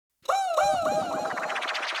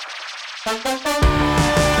Hi,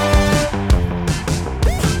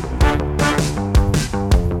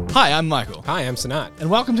 I'm Michael. Hi, I'm Sanat. And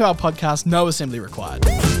welcome to our podcast, No Assembly Required.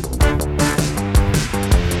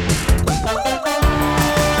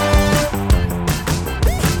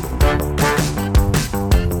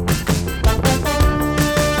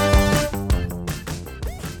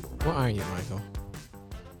 What are you, Michael?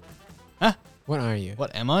 Huh? What are you?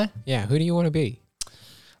 What am I? Yeah, who do you want to be?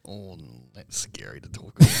 Oh, that's scary to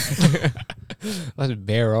talk about. Let's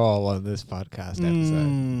bear all on this podcast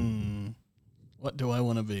episode. What do I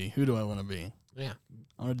want to be? Who do I want to be? Yeah.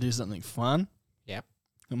 I want to do something fun. Yep.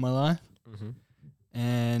 In my life. Mm-hmm.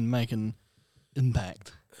 And make an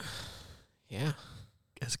impact. Yeah.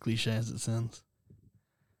 As cliche as it sounds.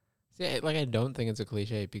 See, I don't think it's a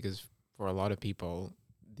cliche because for a lot of people,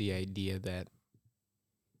 the idea that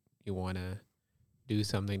you want to do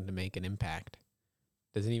something to make an impact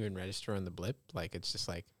doesn't even register on the blip. Like, it's just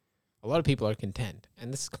like a lot of people are content,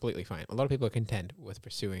 and this is completely fine. A lot of people are content with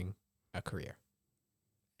pursuing a career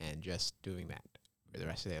and just doing that for the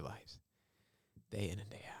rest of their lives, day in and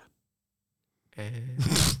day out. And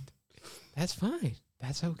that's fine.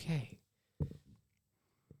 That's okay. So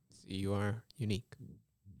you are unique.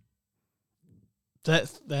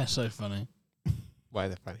 That's so funny. Why is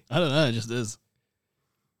that funny? I don't know, it just is.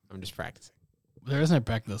 I'm just practicing. There is no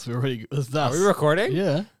practice. We're already. It's us. Are we recording?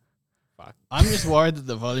 Yeah. Fuck. I'm just worried that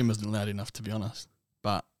the volume isn't loud enough, to be honest.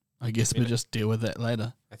 But I guess we'll just deal with that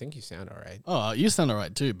later. I think you sound all right. Oh, you sound all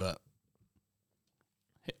right too, but...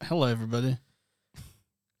 Hello, everybody.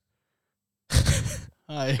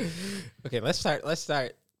 Hi. Okay, let's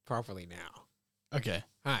start properly now. Okay.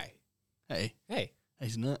 Hi. Hey. Hey. Hey,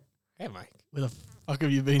 Snut. Hey, Mike. Where the fuck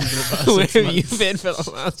have you been for the past Where 6 have months? you been for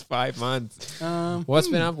the last 5 months? What's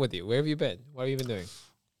been up with you? Where have you been? What have you been doing?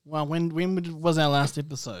 Well, when was our last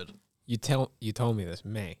episode? You told me this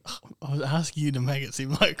May. I was asking you to make it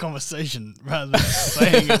seem like a conversation rather than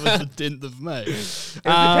saying it was the 10th of May. It's the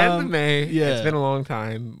 10th of May. yeah. It's been a long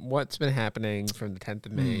time. What's been happening from the 10th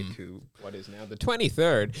of May to what is now the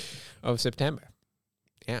 23rd of September?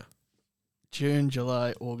 Yeah. June,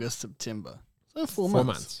 July, August, September. So 4 months. 4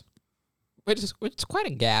 months. Which is quite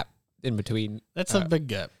a gap in between. That's a big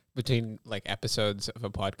gap. Between like episodes of a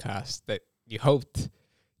podcast that you hoped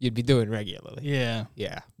you'd be doing regularly. Yeah.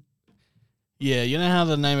 Yeah. Yeah, you know how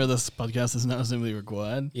the name of this podcast is No Assembly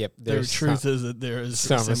Required? Yep. The truth is that there is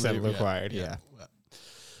some assembly assembly required. Yeah.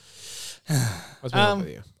 What's been up with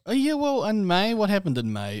you? Oh, yeah, well, in May, what happened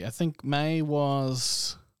in May? I think May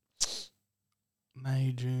was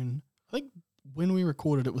May, June. I think when we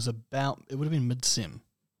recorded it would have been mid-sem.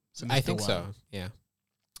 I think so. Yeah.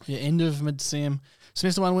 Yeah, end of mid-sem.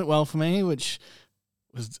 Semester 1 went well for me, which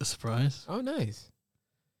was a surprise. Oh, nice.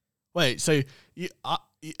 Wait, so you...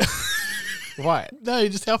 What? No,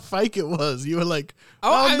 just how fake it was. You were like,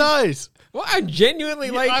 Oh, nice. Well, I'm genuinely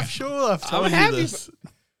I'm sure I've told you happy this.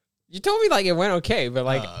 You told me like it went okay, but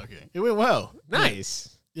like okay. It went well.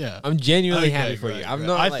 nice. Yeah. I'm genuinely Okay, happy for great, you. I'm great.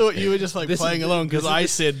 not. I like, thought you were just like this playing is- along because this I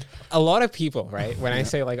is- said... a lot of people, right? When I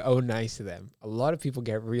say like, "Oh, nice to them," a lot of people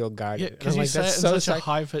get real guarded. Yeah, And I'm because you like, say it in that's such a like,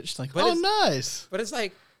 high-pitched, like, but oh, it's- nice. but it's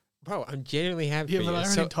like, bro, I'm genuinely happy Yeah, for but you. I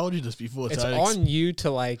already So told you this before. it's so on you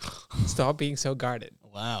to like stop being so guarded.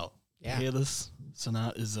 Wow. Yeah. You hear this?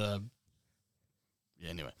 Sonat is yeah,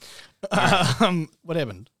 anyway. What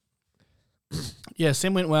happened? Yeah,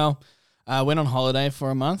 Sem went well. Went on holiday for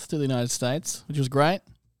a month to the United States, which was great,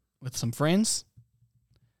 with some friends.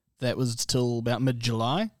 That was till about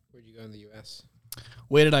mid-July. Where'd you go in the U.S.?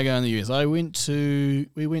 Where did I go in the US?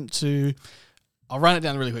 We went to, I'll run it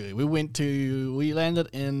down really quickly. We landed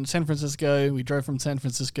in San Francisco. We drove from San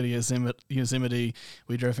Francisco to Yosemite.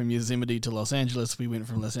 We drove from Yosemite to Los Angeles. We went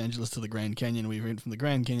from Los Angeles to the Grand Canyon. We went from the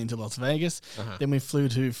Grand Canyon to Las Vegas. Uh-huh. Then we flew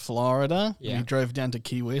to Florida. Yeah. We drove down to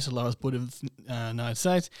Key West, the lowest point of the United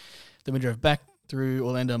States. Then we drove back through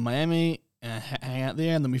Orlando and Miami, hang out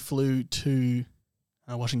there. And then we flew to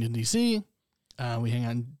Washington, D.C., we hang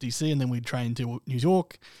out in DC, and then we trained to New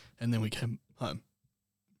York, and then we came home.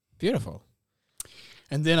 Beautiful.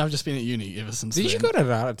 And then I've just been at uni ever since then. Did you go to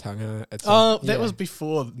Rarotonga at some? Oh, that was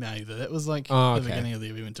before May, though. That was like the beginning of the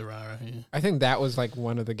year we went to Rara. Yeah. I think that was like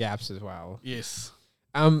one of the gaps as well. Yes.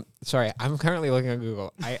 Sorry, I'm currently looking on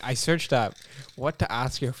Google. I searched up what to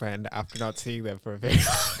ask your friend after not seeing them for a very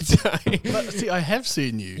long time. But see, I have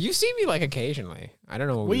seen you. You see me like occasionally. I don't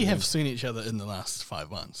know what We have seen each other in the last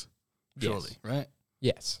 5 months. Surely, Yes. right?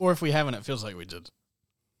 Yes. Or if we haven't, it feels like we did.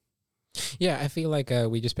 Yeah, I feel like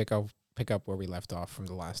we just pick up where we left off from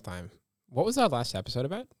the last time. What was our last episode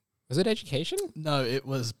about? Was it education? No, it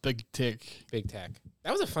was big tech. Big tech.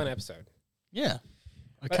 That was a fun episode. Yeah.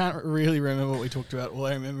 I can't really remember what we talked about. All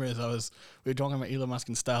I remember is we were talking about Elon Musk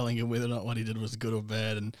and Starlink and whether or not what he did was good or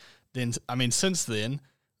bad. And then, I mean, since then,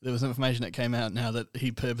 there was information that came out now that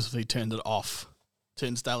he purposely turned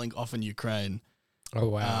Starlink off in Ukraine. Oh,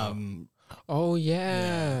 wow.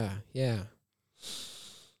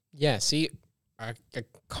 Yeah, see, I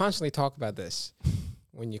constantly talk about this.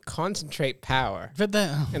 When you concentrate power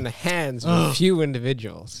in the hands of a few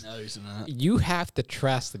individuals, you have to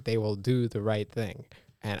trust that they will do the right thing.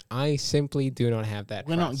 And I simply do not have that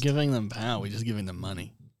We're trust. not giving them power, we're just giving them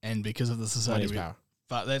money. And because of the society, power.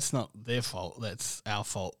 But that's not their fault, that's our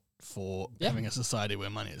fault for having a society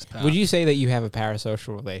where money is power. Would you say that you have a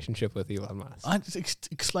parasocial relationship with Elon Musk?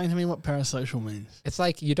 Explain to me what parasocial means. It's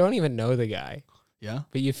like you don't even know the guy. Yeah?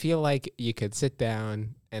 But you feel like you could sit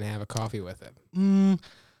down and have a coffee with him.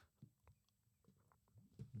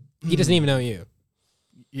 He doesn't even know you.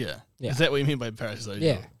 Yeah. Is that what you mean by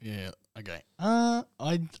parasocial? Yeah. Okay. I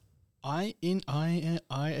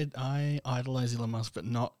idolize Elon Musk, but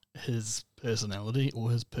not his personality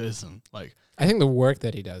or his person. Like, I think the work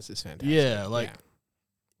that he does is fantastic. Yeah,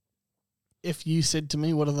 if you said to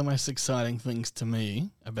me what are the most exciting things to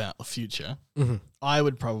me about the future, I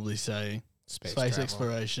would probably say space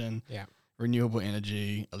exploration, renewable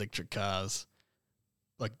energy, electric cars.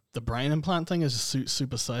 Like the brain implant thing is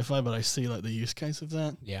super sci-fi, but I see like the use case of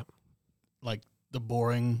that. Yeah. Like the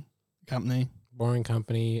Boring Company,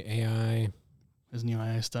 AI. His new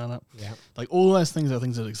AI startup. Yeah. Like all those things are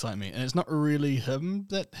things that excite me. And it's not really him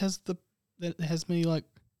that has me like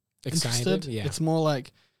excited. Interested. Yeah. It's more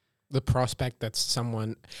like the prospect that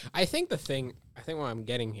someone, I think what I'm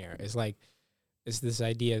getting here is this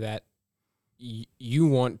idea that you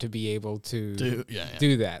want to be able to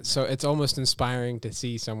do that. So it's almost inspiring to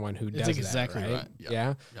see someone who does exactly that, right?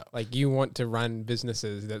 Yeah. Like you want to run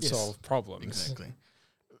businesses that solve problems. Exactly.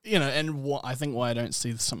 You know, and I think why I don't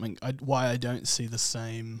see why I don't see the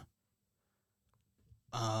same,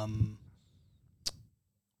 why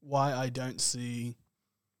I don't see,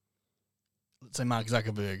 let's say Mark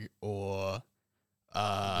Zuckerberg or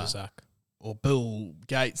Bill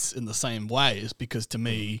Gates in the same way is because to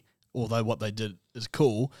me, although what they did is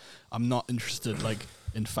cool, I'm not interested like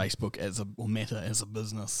in Facebook or Meta as a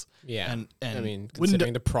business. Yeah, and I mean,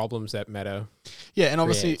 considering the problems that Meta, and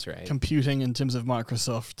obviously right? Computing in terms of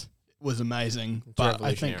Microsoft was amazing, but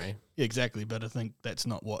I think exactly. But I think that's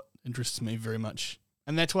not what interests me very much,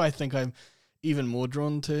 and that's why I think I'm even more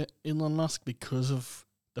drawn to Elon Musk because of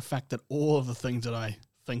the fact that all of the things that I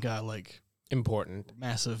think are like important,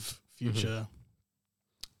 massive future,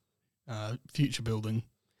 future building.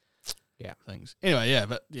 Things. Anyway,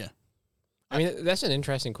 I mean, that's an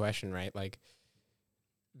interesting question, right? Like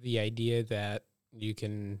the idea that you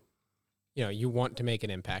can, you want to make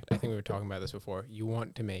an impact. I think we were talking about this before. You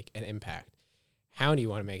want to make an impact. How do you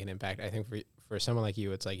want to make an impact? I think for someone like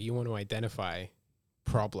you, it's like you want to identify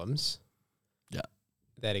problems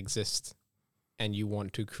that exist and you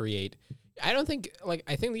want to create. I think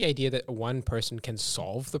the idea that one person can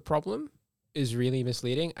solve the problem is really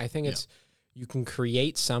misleading. I think it's you can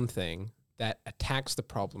create something that attacks the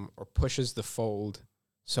problem or pushes the fold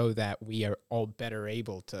so that we are all better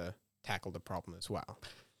able to tackle the problem as well.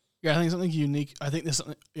 Yeah, I think something unique. I think there's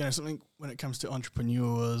something, something when it comes to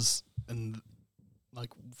entrepreneurs and like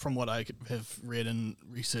from what I have read and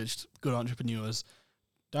researched, good entrepreneurs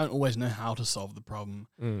don't always know how to solve the problem,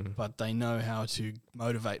 but they know how to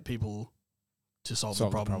motivate people to solve the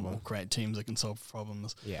problem or create teams that can solve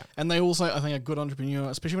problems. Yeah. And they also, I think, a good entrepreneur,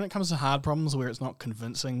 especially when it comes to hard problems where it's not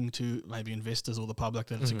convincing to maybe investors or the public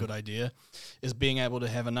that it's a good idea, is being able to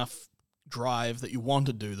have enough drive that you want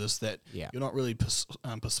to do this, that you're not really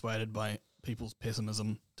persuaded by people's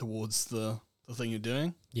pessimism towards the thing you're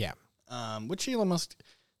doing. Yeah. Which Elon Musk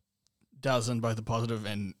does in both a positive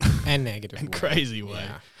and negative and crazy way.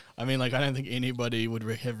 Yeah. I mean, like, I don't think anybody would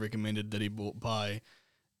have recommended that he buy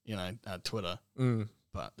Twitter.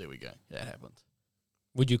 But there we go. That happened.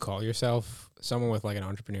 Would you call yourself someone with like an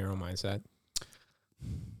entrepreneurial mindset?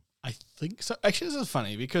 I think so. Actually, this is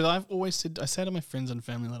funny because I've always said, I say to my friends and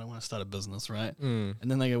family that I want to start a business, right? And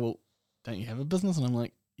then they go, well, don't you have a business? And I'm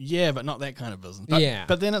like, yeah, but not that kind of business.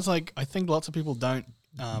 But then it's like, I think lots of people don't,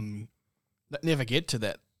 that never get to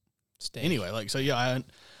that stage. Anyway, like, so yeah, I own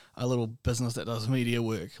a little business that does media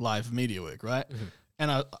work, live media work, right?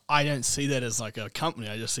 And I don't see that as like a company.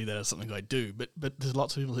 I just see that as something I do. But there's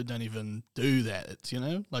lots of people who don't even do that. It's,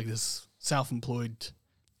 like this self-employed.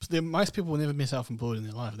 Most people will never be self-employed in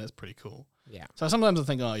their life. That's pretty cool. Yeah. So sometimes I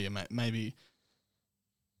think, oh yeah, maybe.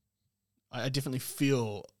 I definitely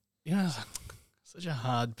feel, such a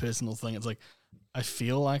hard personal thing. It's like I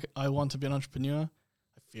feel like I want to be an entrepreneur.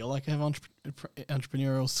 I feel like I have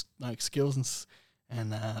entrepreneurial skills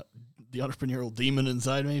and the entrepreneurial demon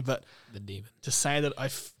inside me. But The demon. to say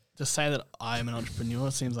that I'm an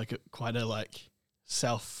entrepreneur seems like quite a like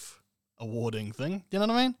self-awarding thing. Do you know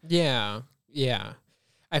what I mean? Yeah. Yeah.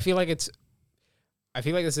 I feel like it's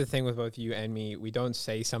the thing with both you and me. We don't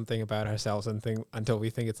say something about ourselves until we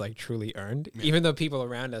think it's like truly earned. Yeah. Even though people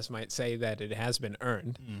around us might say that it has been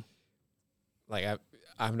earned. Like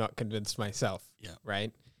I'm not convinced myself. Yeah.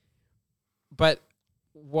 Right. But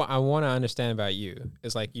what I want to understand about you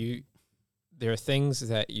is like there are things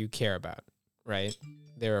that you care about, right?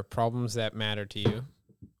 There are problems that matter to you.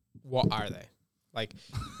 What are they? Like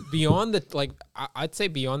beyond the, like, I'd say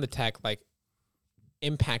beyond the tech, like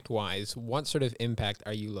impact wise, what sort of impact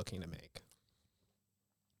are you looking to make?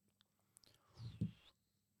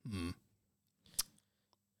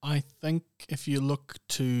 I think if you look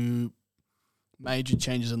to major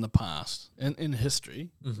changes in the past, in history,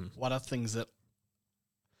 what are things that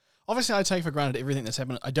obviously I take for granted everything that's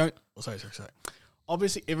happened. Sorry.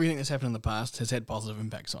 Obviously everything that's happened in the past has had positive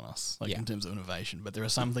impacts on us, like in terms of innovation. But there are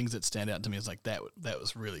some things that stand out to me as like that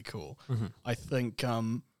was really cool. I think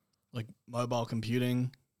like mobile computing,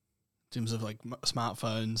 in terms of like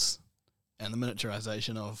smartphones and the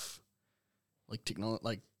miniaturization of like technology,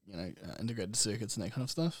 like integrated circuits and that kind of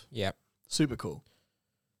stuff. Yeah. Super cool.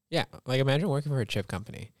 Yeah. Like imagine working for a chip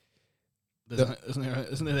company. Isn't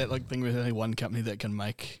there that like thing where there's only one company that can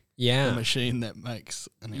make a machine that makes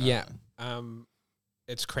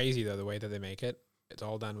it's crazy though the way that they make it. It's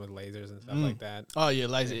all done with lasers and stuff like that. Oh yeah,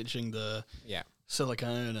 laser etching the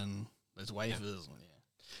silicone and those wafers. Yeah.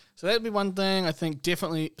 So that'd be one thing. I think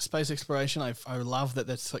definitely space exploration. I love that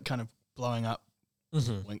that's like kind of blowing up.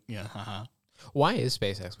 Why is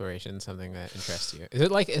space exploration something that interests you? Is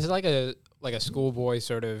it like a schoolboy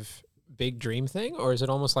sort of big dream thing, or is it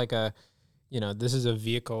almost like a, this is a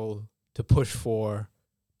vehicle to push for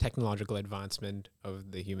technological advancement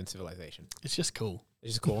of the human civilization? It's just cool.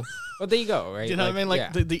 It's just cool. Well, there you go, right? Do you know what I mean?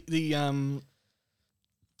 Like the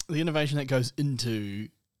innovation that goes into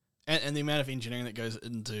and the amount of engineering that goes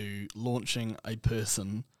into launching a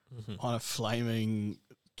person on a flaming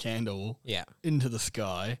candle into the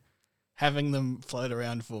sky, having them float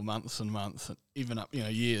around for months and months, and even up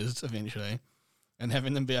years eventually, and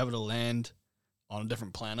having them be able to land on a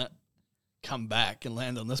different planet, come back and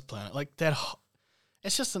land on this planet like that.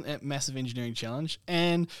 It's just a massive engineering challenge,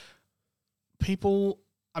 and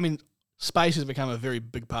space has become a very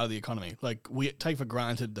big part of the economy. Like we take for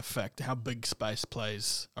granted the fact how big space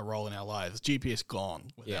plays a role in our lives. GPS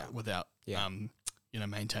gone without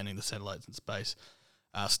maintaining the satellites in space.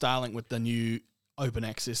 Starlink with the new open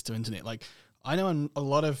access to internet. Like I know a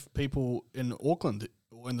lot of people in Auckland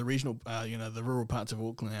or in the regional, the rural parts of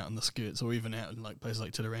Auckland, out in the skirts, or even out in like places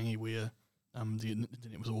like Titirangi where the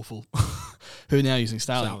internet was awful, who are now using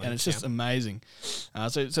Starlink, and it's just amazing.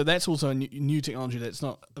 So that's also a new technology that's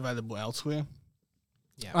not available elsewhere.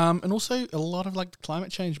 Yeah. And also a lot of like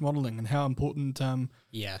climate change modeling and how important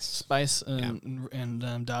space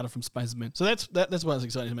and data from space has been. So that's why it's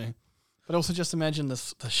exciting to me. But also just imagine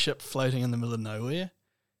the ship floating in the middle of nowhere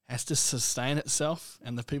has to sustain itself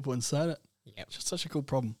and the people inside it. Yeah, it's just such a cool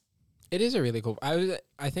problem. It is a really cool.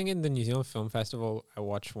 I think in the New Zealand Film Festival, I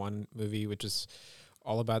watched one movie which is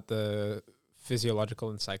all about the physiological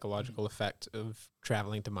and psychological effect of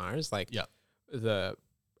traveling to Mars. Like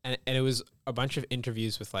and it was a bunch of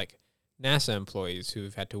interviews with like NASA employees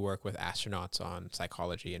who've had to work with astronauts on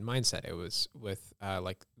psychology and mindset. It was with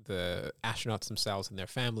like the astronauts themselves and their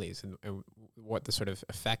families and what the sort of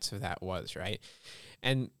effects of that was, right?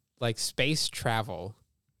 And like space travel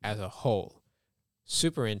as a whole,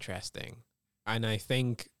 super interesting. And I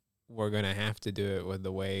think we're going to have to do it with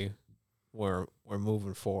the way we're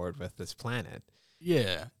moving forward with this planet.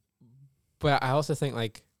 Yeah. But I also think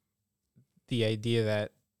like the idea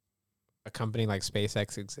that a company like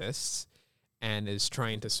SpaceX exists and is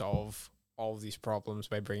trying to solve all of these problems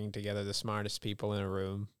by bringing together the smartest people in a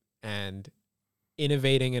room and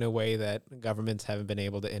innovating in a way that governments haven't been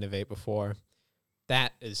able to innovate before,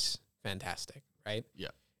 that is fantastic, right? Yeah.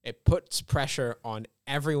 It puts pressure on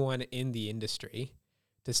everyone in the industry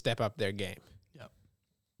to step up their game. Yeah.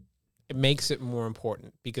 It makes it more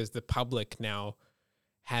important because the public now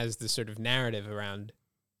has this sort of narrative around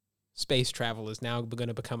space travel is now going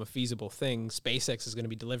to become a feasible thing. SpaceX is going to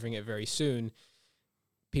be delivering it very soon.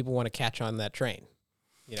 People want to catch on that train,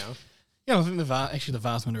 Yeah, I think the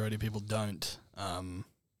vast majority of people don't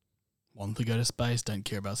want to go to space, don't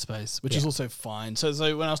care about space, which is also fine. So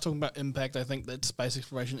when I was talking about impact, I think that space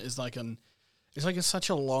exploration is like such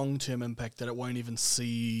a long-term impact that it won't even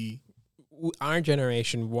see. Our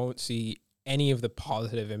generation won't see any of the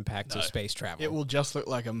positive impacts of No. space travel. It will just look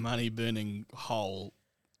like a money-burning hole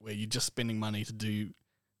where you're just spending money to do...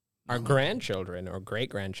 Our grandchildren or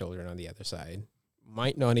great-grandchildren on the other side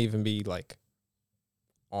might not even be, like,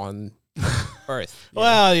 on Earth.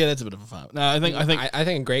 Well, yeah, that's a bit of a fun. No, I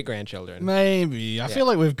think great-grandchildren. maybe. I feel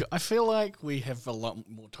like we have a lot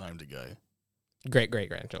more time to go.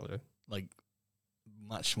 Great-great-grandchildren. Like,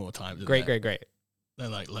 much more time than Great, that. great, great. They're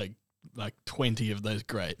like 20 of those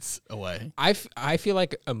greats away. I feel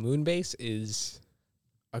like a moon base is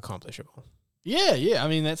accomplishable. Yeah. I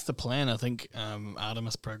mean, that's the plan. I think NASA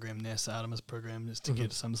Artemis program is to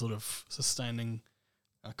get some sort of sustaining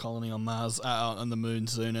colony on Mars, on the moon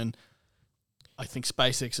soon. And I think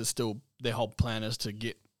SpaceX is still, their whole plan is to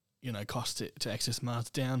get, cost to access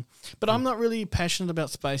Mars down. But I'm not really passionate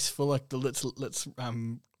about space for like the let's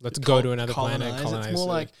go to another colonize. planet. Colonize. It's more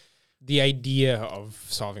like the idea of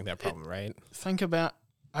solving that problem, right? Think about.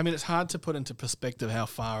 I mean, it's hard to put into perspective how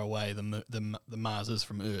far away the Mars is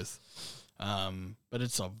from Earth. But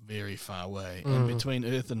it's a very far away. And between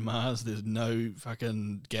Earth and Mars, there's no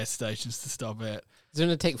fucking gas stations to stop at. It's going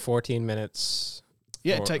to take 14 minutes.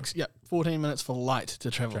 Yeah, it takes 14 minutes for light to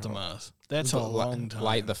travel to Mars. That's a long time.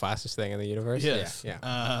 Light, the fastest thing in the universe? Yes. Yeah.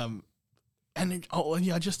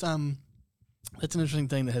 That's an interesting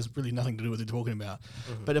thing that has really nothing to do with what you're talking about.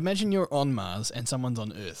 But imagine you're on Mars and someone's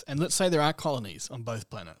on Earth. And let's say there are colonies on both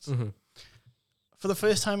planets. For the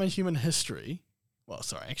first time in human history... Well,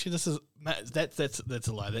 sorry. Actually, that's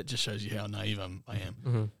a lie. That just shows you how naive I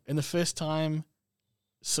am. In the first time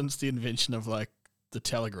since the invention of like the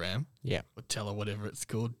telegram, or whatever it's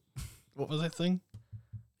called. What was that thing?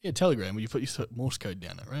 Yeah, telegram. Where you put Morse code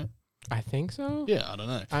down it, right? I think so. Yeah, I don't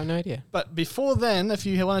know. I have no idea. But before then, if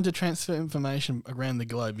you wanted to transfer information around the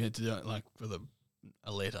globe, you had to do it like with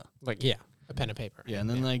a letter. Like a pen and paper. Yeah, and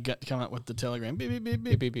then they come up with the telegram. Beep beep beep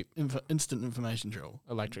beep. Beep, beep, beep. Instant information travel.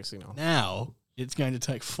 Electric signal. Now it's going to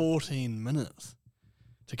take 14 minutes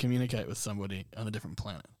to communicate with somebody on a different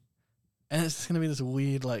planet. And it's just going to be this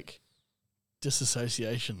weird, like,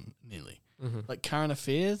 disassociation, nearly. Like current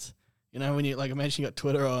affairs. When you, like, imagine you got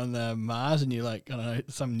Twitter on Mars and you, like, I don't know,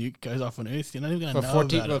 some nuke goes off on Earth. You're not even going to know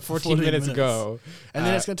about it. 14 minutes ago. And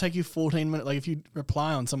then it's going to take you 14 minutes. Like, if you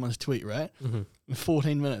reply on someone's tweet, right? In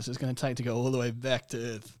 14 minutes, it's going to take to go all the way back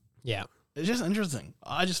to Earth. Yeah. It's just interesting.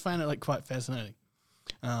 I just found it, like, quite fascinating.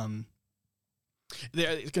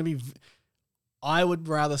 It's going to be... I would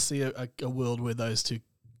rather see a world where those two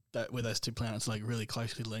planets are like really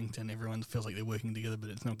closely linked and everyone feels like they're working together, but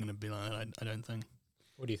it's not going to be like that, I don't think.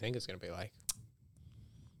 What do you think it's going to be like?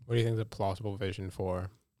 What do you think is a plausible vision for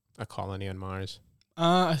a colony on Mars?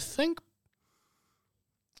 I think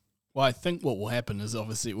what will happen is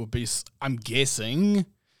obviously it will be, I'm guessing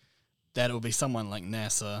that it will be someone like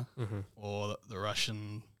NASA or the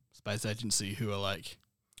Russian space agency who are like,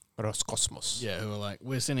 Roscosmos. Yeah, who are like,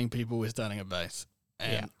 we're sending people, we're starting a base.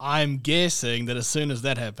 And I'm guessing that as soon as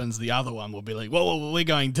that happens, the other one will be like, whoa, we're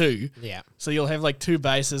going too. Yeah. So you'll have like two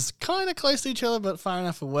bases kind of close to each other, but far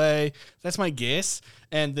enough away. That's my guess.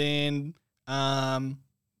 And then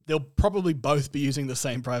they'll probably both be using the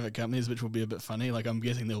same private companies, which will be a bit funny. Like I'm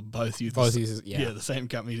guessing they'll both use the same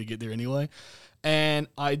company to get there anyway. And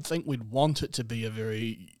I think we'd want it to be a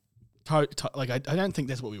very, I don't think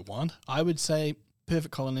that's what we want. I would say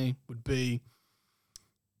perfect colony would be...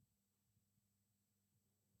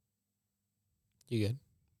 You good?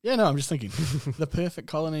 Yeah, no, I'm just thinking. The perfect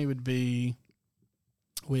colony would be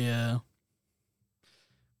where...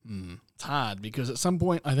 it's hard because at some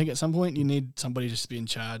point you need somebody just to be in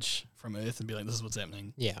charge from Earth and be like, this is what's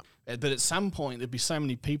happening. Yeah. But at some point there'd be so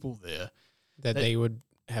many people there that they would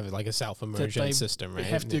have like a self-immersion system, right? They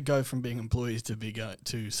have to go from being employees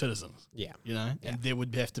to citizens. Yeah. And there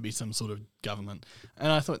would have to be some sort of government.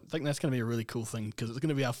 And I think that's going to be a really cool thing because it's going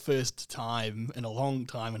to be our first time in a long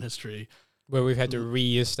time in history where we've had to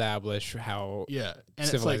reestablish how and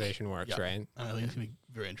civilization works, right? And I think it's going to be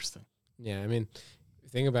very interesting. Yeah, I mean,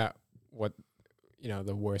 think about what,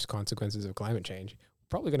 the worst consequences of climate change. We're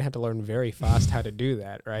probably going to have to learn very fast how to do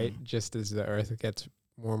that, right? Just as the Earth gets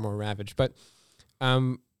more and more ravaged. But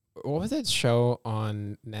what was that show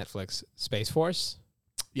on Netflix? Space Force?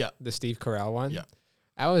 Yeah. The Steve Carell one? Yeah.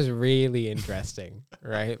 That was really interesting,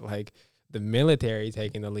 right? Like, the military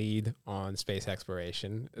taking the lead on space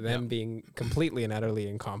exploration, them being completely and utterly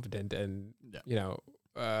incompetent and,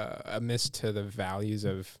 amiss to the values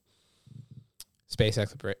of space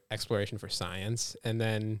exploration for science. And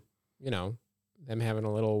then, them having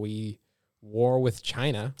a little wee war with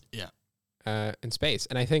China in space.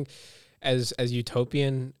 And I think as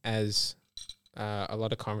utopian as a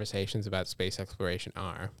lot of conversations about space exploration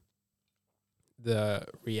are, the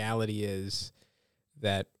reality is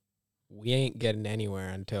that we ain't getting anywhere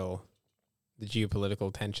until the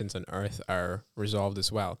geopolitical tensions on Earth are resolved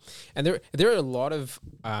as well. And there are a lot of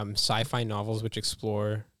sci-fi novels which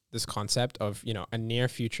explore this concept of, you know, a near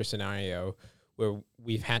future scenario where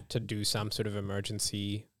we've had to do some sort of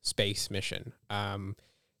emergency space mission.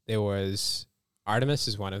 There was Artemis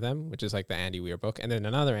is one of them, which is like the Andy Weir book, and then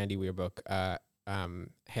another Andy Weir book,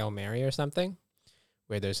 Hail Mary or something,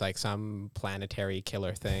 where there's like some planetary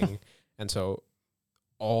killer thing, and so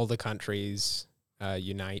all the countries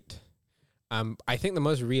unite. I think the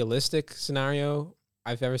most realistic scenario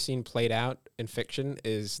I've ever seen played out in fiction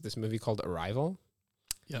is this movie called Arrival.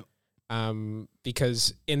 Yep.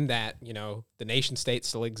 Because in that, you know, the nation state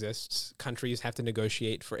still exists. Countries have to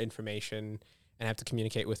negotiate for information and have to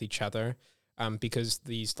communicate with each other. Because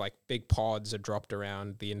these like big pods are dropped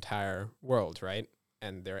around the entire world, right?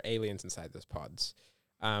 And there are aliens inside those pods.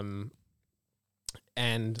 And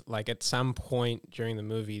like at some point during the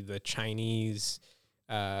movie, the Chinese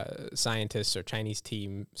scientists or Chinese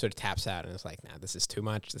team sort of taps out and is like, nah, this is too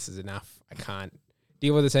much. This is enough. I can't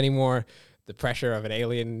deal with this anymore. The pressure of an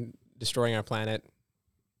alien destroying our planet.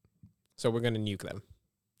 So we're going to nuke them.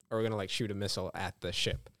 Or we're going to like shoot a missile at the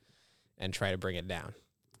ship and try to bring it down.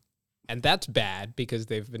 And that's bad because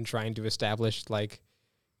they've been trying to establish like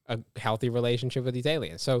a healthy relationship with these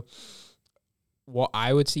aliens. So what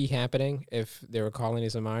I would see happening if there were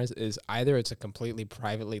colonies on Mars is either it's a completely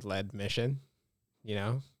privately led mission, you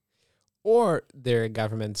know, or there are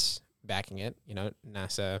governments backing it. You know,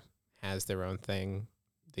 NASA has their own thing,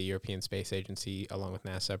 the European Space Agency, along with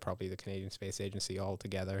NASA, probably the Canadian Space Agency all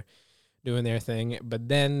together doing their thing. But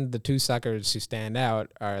then the two suckers who stand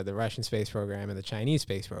out are the Russian space program and the Chinese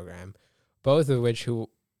space program, both of which who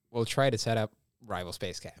will try to set up rival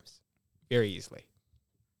space camps very easily.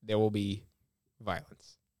 There will be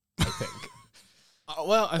violence, I think.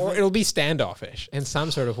 Or it'll be standoffish in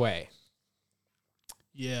some sort of way.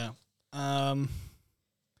 Yeah.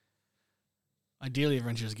 Ideally,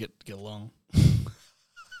 everyone should just get along.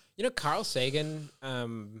 You know, Carl Sagan,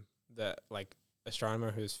 the like astronomer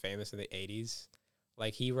who's famous in the 80s,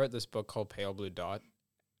 like he wrote this book called Pale Blue Dot,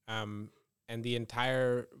 and the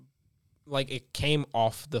entire, like it came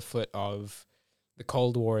off the foot of the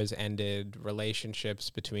Cold War has ended, relationships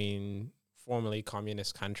between formerly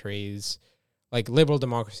communist countries, like liberal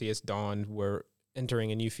democracy has dawned, we're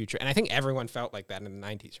entering a new future. And I think everyone felt like that in the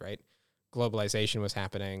 90s, right? Globalization was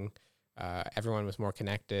happening, everyone was more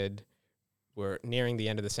connected. We're nearing the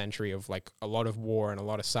end of the century of like a lot of war and a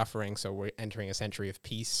lot of suffering. So we're entering a century of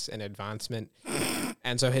peace and advancement.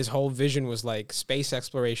 And so his whole vision was like space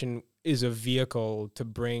exploration is a vehicle to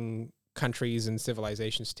bring countries and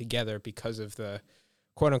civilizations together because of the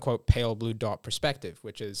quote unquote pale blue dot perspective,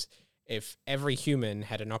 which is if every human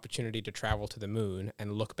had an opportunity to travel to the moon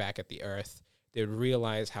and look back at the Earth, they would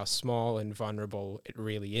realize how small and vulnerable it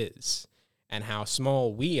really is and how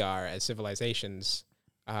small we are as civilizations,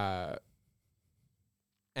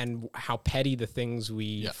 and how petty the things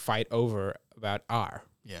we fight over about are.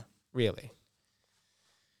 Yeah. Really.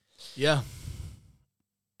 Yeah.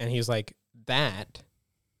 And he was like, that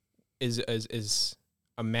is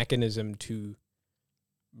a mechanism to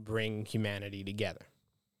bring humanity together.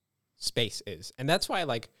 Space is. And that's why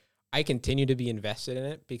like I continue to be invested in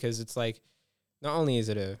it, because it's like not only is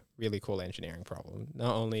it a really cool engineering problem,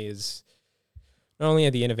 not only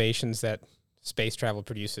are the innovations that space travel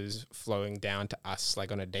produces flowing down to us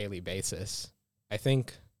like on a daily basis, I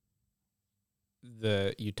think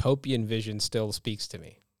the utopian vision still speaks to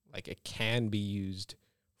me. Like it can be used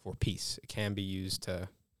for peace. It can be used to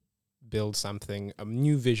build something, a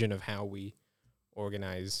new vision of how we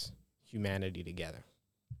organize humanity together.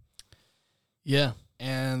 Yeah.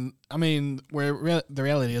 And I mean, the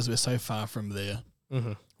reality is we're so far from there.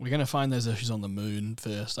 Mm-hmm. We're going to find those issues on the moon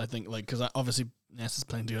first, I think, like, because obviously NASA's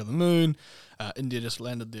planning to go to the moon. India just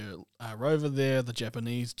landed their rover there. The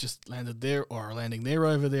Japanese just landed there or are landing their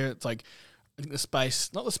rover there. It's like, I think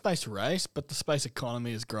not the space race, but the space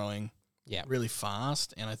economy is growing really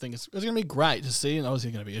fast. And I think it's going to be great to see. And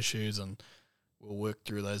obviously going to be issues and we'll work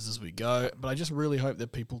through those as we go. But I just really hope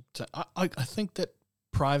that people, I think that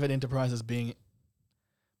private enterprises being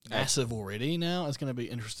massive already now is going to be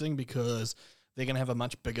interesting because they're going to have a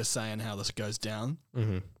much bigger say in how this goes down,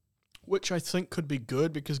 which I think could be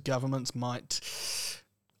good because governments might.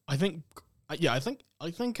 I think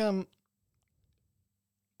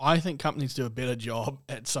companies do a better job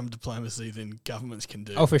at some diplomacy than governments can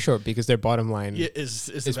do. Oh, for sure, because their bottom line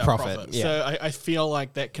is about profit. Yeah. So I feel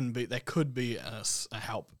like that could be a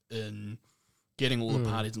help in getting all the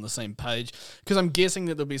parties on the same page. Because I'm guessing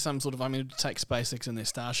that there'll be some sort of, I mean, take SpaceX and their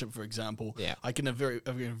Starship, for example. Yeah. I can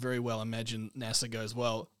very well imagine NASA goes,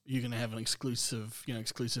 well, you're going to have an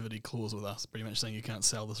exclusivity clause with us, pretty much saying you can't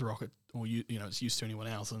sell this rocket or, it's used to anyone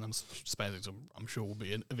else. And SpaceX, I'm sure, will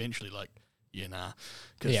be eventually like,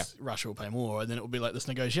 because Russia will pay more. And then it will be like this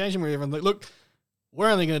negotiation where everyone's like, look, we're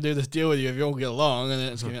only going to do this deal with you if you all get along. And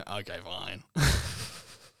then it's going to be, okay, fine.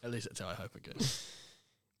 At least that's how I hope it goes.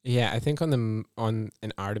 Yeah, I think on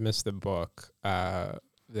in Artemis, the book,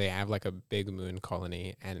 they have like a big moon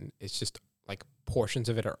colony, and it's just like portions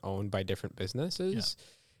of it are owned by different businesses. Yeah.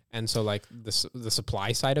 And so like the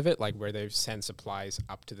supply side of it, like where they send supplies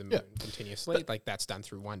up to the moon continuously, but like that's done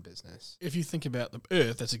through one business. If you think about the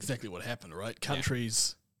Earth, that's exactly what happened, right?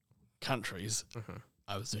 Countries,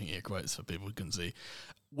 I was doing air quotes so people can see,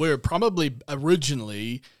 were probably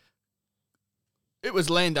originally, it was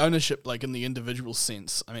land ownership, like in the individual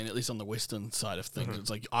sense. I mean, at least on the Western side of things, it's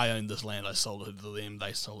like I owned this land, I sold it to them,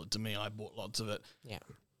 they sold it to me, I bought lots of it. Yeah.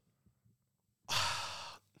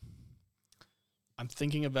 I'm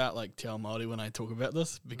thinking about like Te Ao Māori when I talk about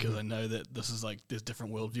this because I know that this is like there's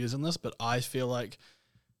different worldviews in this, but I feel like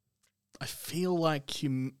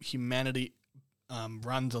humanity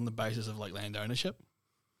runs on the basis of like land ownership.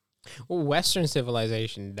 Well, Western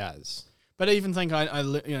civilization does. But I even think I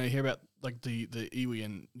hear about like the iwi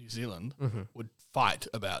in New Zealand would fight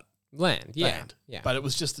about land. Yeah. But it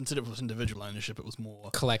was just, instead of individual ownership, it was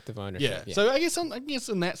more collective ownership. Yeah. So I guess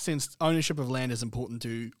in that sense, ownership of land is important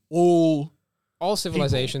to all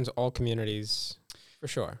civilizations, all communities, for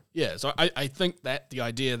sure. Yeah. So I think that the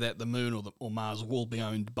idea that the moon or Mars will be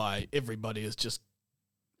owned by everybody is just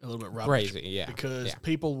a little bit rubbish. Crazy, yeah. Because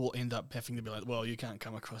people will end up having to be like, well, you can't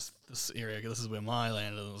come across this area because this is where my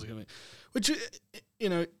land is. Which,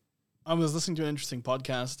 I was listening to an interesting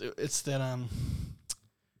podcast. It's that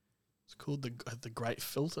it's called the Great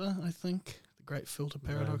Filter, I think. The Great Filter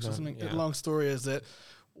Paradox or something. The long story is that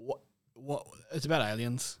what it's about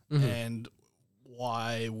aliens and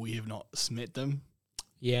why we have not met them.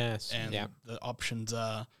 Yes. And the options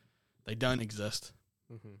are they don't exist.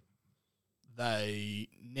 They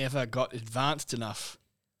never got advanced enough.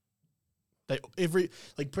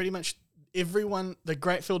 Pretty much everyone, the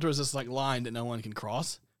Great Filter is this like line that no one can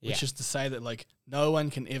cross, which is to say that like no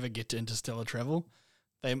one can ever get to interstellar travel.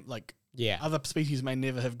 They other species may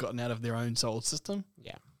never have gotten out of their own solar system.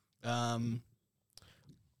 Yeah.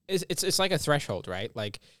 It's like a threshold, right?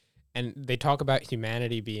 Like, and they talk about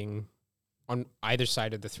humanity being on either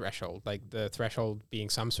side of the threshold, like the threshold being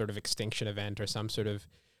some sort of extinction event or some sort of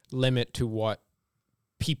limit to what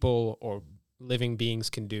people or living beings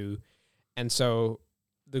can do. And so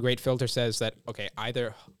the Great Filter says that, okay,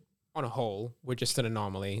 either on a whole, we're just an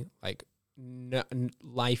anomaly, like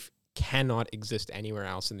life cannot exist anywhere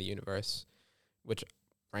else in the universe, which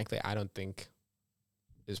frankly I don't think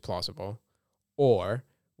is plausible, or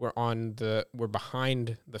we're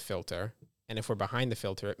behind the filter, and if we're behind the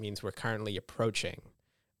filter, it means we're currently approaching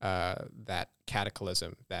that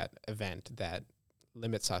cataclysm, that event that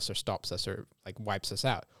limits us or stops us or like wipes us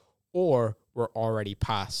out, or we're already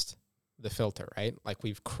past the filter, right? Like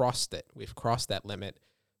we've crossed that limit,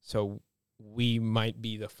 so we might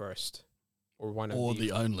be the first or one of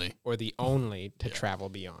the only to travel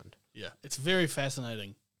beyond. Yeah, it's very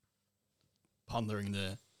fascinating pondering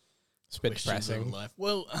the spit pressing of life.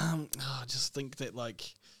 Well, I just think that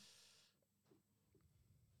like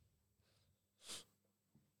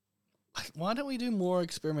why don't we do more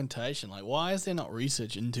experimentation? Like, why is there not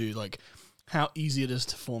research into like how easy it is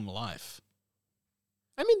to form life?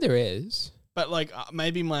 I mean, there is, but like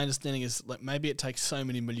maybe my understanding is like maybe it takes so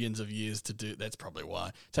many millions of years to do. That's probably why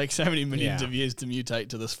it takes so many millions of years to mutate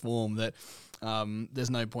to this form that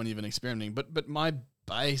there's no point even experimenting. But my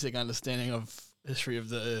basic understanding of history of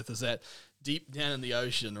the Earth is that deep down in the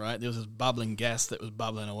ocean, right, there was this bubbling gas that was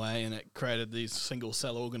bubbling away, and it created these single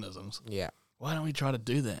cell organisms. Yeah, why don't we try to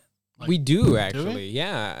do that? Like, we do actually.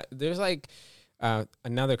 Yeah, there's like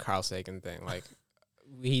another Carl Sagan thing. Like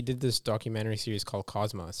he did this documentary series called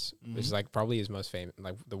Cosmos, which is like probably his most famous,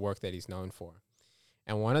 like the work that he's known for.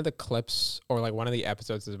 And one of the clips or like one of the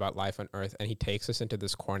episodes is about life on Earth, and he takes us into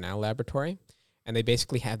this Cornell laboratory, and they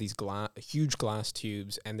basically have these huge glass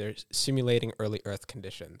tubes, and they're simulating early Earth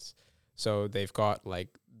conditions. So they've got like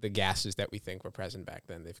the gases that we think were present back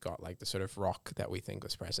then. They've got like the sort of rock that we think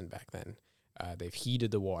was present back then. They've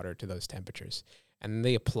heated the water to those temperatures, and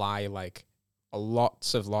they apply like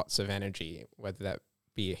lots of energy, whether that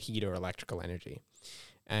be a heat or electrical energy,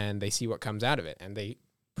 and they see what comes out of it, and they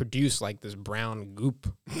produce like this brown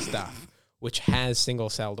goop stuff, which has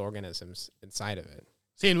single-celled organisms inside of it.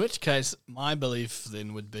 See, in which case, my belief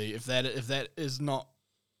then would be if that is not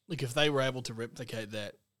like if they were able to replicate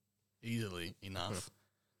that easily enough,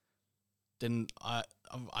 then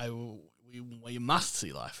we must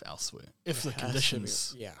see life elsewhere if the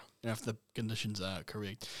conditions, if the conditions are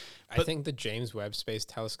correct. I think the James Webb Space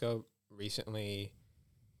Telescope recently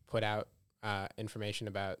put out information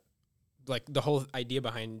about, like, the whole idea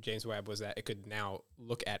behind James Webb was that it could now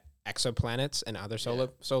look at exoplanets and other solar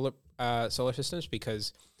systems,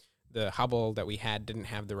 because the Hubble that we had didn't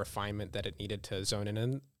have the refinement that it needed to zone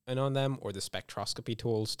in on them, or the spectroscopy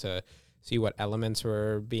tools to see what elements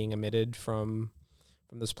were being emitted from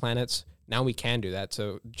those planets. Now we can do that.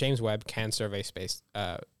 So James Webb can survey space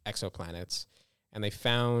exoplanets, and they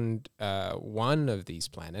found one of these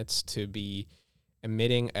planets to be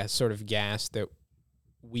emitting a sort of gas that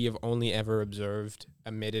we have only ever observed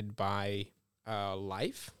emitted by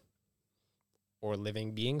life or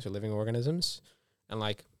living beings or living organisms. And,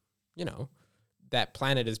 like, you know, that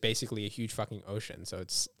planet is basically a huge fucking ocean. So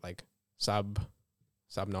it's like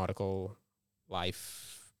subnautical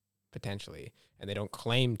life potentially. And they don't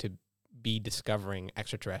claim to be discovering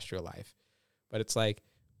extraterrestrial life. But it's like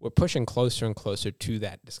we're pushing closer and closer to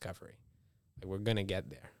that discovery. Like, we're going to get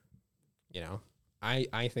there. You know,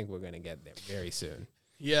 I think we're going to get there very soon.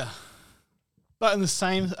 Yeah. But in the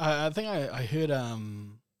same, I think I heard,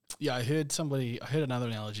 I heard another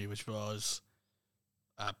analogy, which was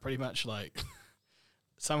pretty much like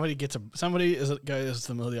somebody goes to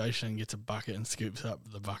the middle of the ocean and gets a bucket and scoops up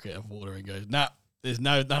the bucket of water and goes, nah, there's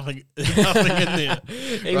nothing in there.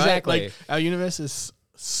 Exactly. Right? Like, our universe is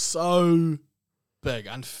so big,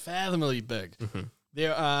 unfathomably big. Mm-hmm.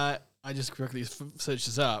 There are, I just quickly searched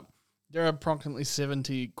this up, there are approximately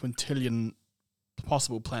 70 quintillion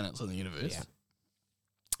possible planets in the universe. Yeah.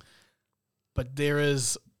 But there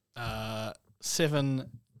is 7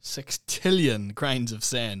 sextillion grains of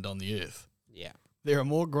sand on the Earth. Yeah. There are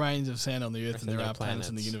more grains of sand on the Earth than there are planets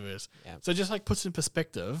in the universe. Yeah. So just like puts in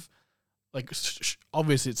perspective, like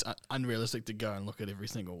obviously it's unrealistic to go and look at every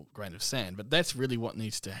single grain of sand, but that's really what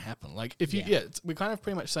needs to happen. Like if you, we're kind of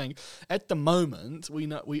pretty much saying at the moment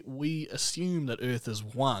we assume that Earth is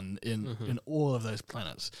one in all of those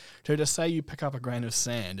planets. So to say you pick up a grain of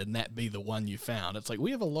sand and that be the one you found, it's like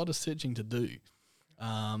we have a lot of searching to do.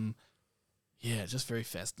 It's just very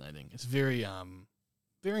fascinating. It's very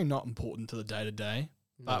very not important to the day to day,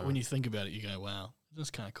 but when you think about it, you go, wow,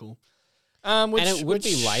 that's kind of cool. And it would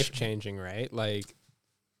be life-changing, right? Like,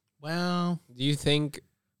 well, do you think,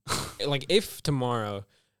 like, if tomorrow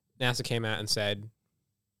NASA came out and said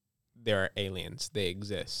there are aliens, they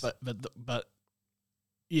exist, but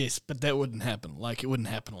yes, but that wouldn't happen. Like, it wouldn't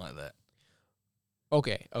happen like that.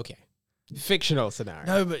 Okay, fictional scenario.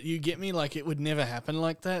 No, but you get me. Like, it would never happen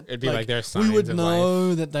like that. It'd be like there's signs we would of know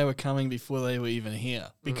life. that they were coming before they were even here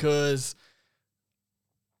because,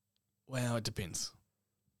 well, it depends.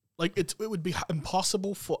 Like, it would be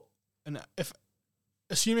impossible for, and if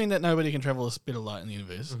assuming that nobody can travel the speed of light in the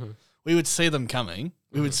universe, we would see them coming.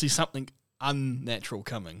 We would see something unnatural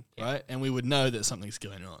coming, right? And we would know that something's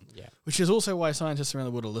going on. Yeah, which is also why scientists around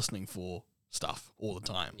the world are listening for stuff all the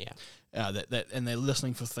time. Yeah, and they're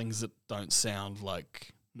listening for things that don't sound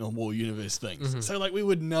like normal universe things. So, like, we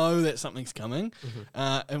would know that something's coming,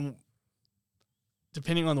 and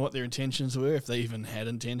depending on what their intentions were, if they even had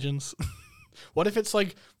intentions. What if it's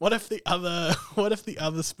like? What if the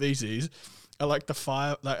other species are like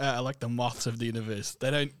like the moths of the universe?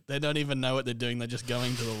 They don't even know what they're doing. They're just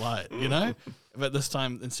going to the light, you know. But this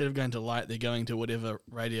time, instead of going to light, they're going to whatever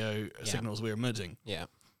radio signals we're emitting. Yeah,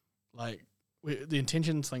 like the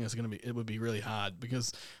intentions thing is it would be really hard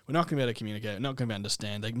because we're not going to be able to communicate. We're not going to be able to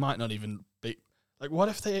understand. They might not even be like. What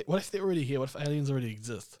if they're already here? What if aliens already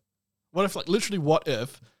exist? What if, like, literally, what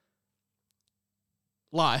if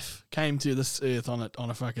life came to this Earth on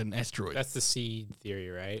a fucking asteroid? That's the seed theory,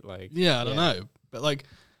 right? Like, I don't know, but, like,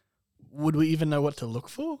 would we even know what to look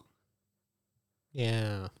for?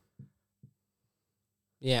 Yeah,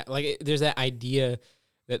 like there's that idea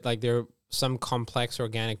that, like, there are some complex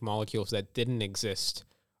organic molecules that didn't exist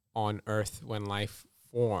on Earth when life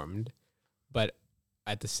formed, but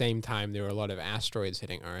at the same time there were a lot of asteroids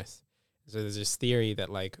hitting Earth. So there's this theory that,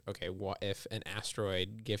 like, okay, what if an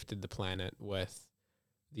asteroid gifted the planet with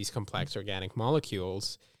these complex organic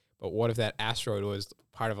molecules, but what if that asteroid was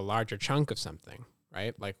part of a larger chunk of something,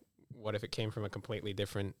 right? Like, what if it came from a completely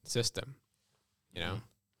different system, you know?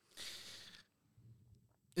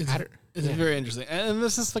 It's very interesting. And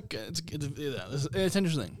this is like, it's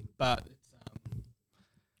interesting, but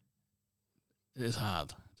it is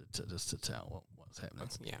hard to tell what's happening.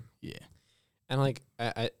 Yeah. And, like,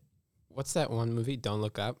 what's that one movie, Don't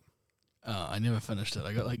Look Up? I never finished it.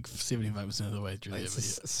 I got like 75% of the way through Like the video.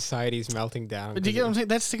 society's melting down. But do you get what I'm saying?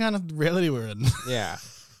 That's the kind of reality we're in. Yeah.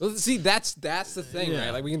 Well, see, that's the thing, Yeah.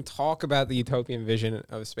 right? Like, we can talk about the utopian vision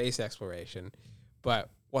of space exploration, but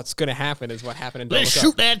what's going to happen is what happened in Don't Let's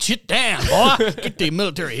Look shoot that shit down, boy. Get the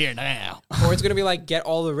military here now. Up. Or it's going to be like, get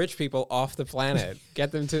all the rich people off the planet.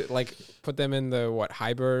 Get them to, like, put them in the,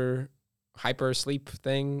 hyper sleep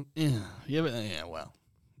thing. Yeah, well.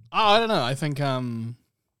 Oh, I don't know. I think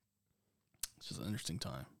it's just an interesting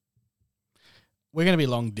time. We're going to be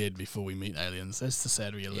long dead before we meet aliens. That's the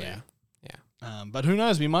sad reality. Yeah. But who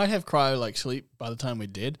knows? We might have cryo sleep by the time we're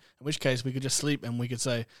dead. In which case, we could just sleep and we could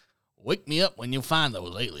say, "Wake me up when you find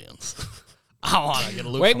those aliens." I want to get a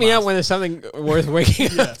look. Wake me up when there's something worth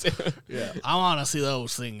waking up to. Yeah, I want to see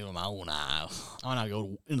those things with my own eyes. I want to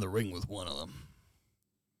go into the ring with one of them.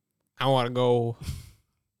 I want to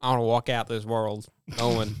walk out this world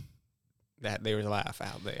knowing that there was life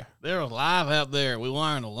out there. There was life out there. We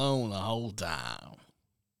weren't alone the whole time.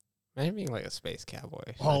 Imagine being like a space cowboy.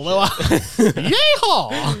 Although,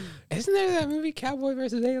 yeehaw! Isn't there that movie Cowboy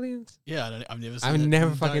versus Aliens? Yeah, I've never seen it. I've never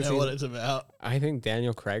Don't fucking know seen what it. it's about. I think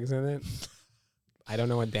Daniel Craig's in it. I don't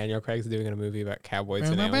know what Daniel Craig's doing in a movie about cowboys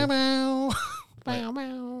and aliens.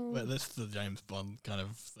 Wait, that's the James Bond kind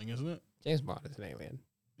of thing, isn't it? James Bond is an alien.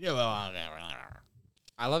 Yeah, well,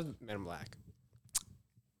 I love Men in Black.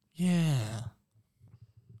 yeah.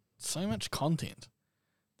 So much content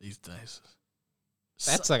these days.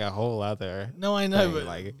 That's like a whole other. No, I know, thing, but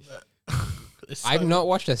like, it's so I've not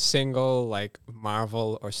watched a single like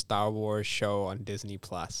Marvel or Star Wars show on Disney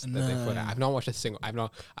Plus that they put out. I've not watched a single. I've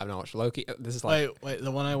not watched Loki. This is like wait. The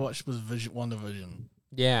one I watched was WandaVision.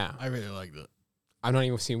 yeah. I really liked it. I've not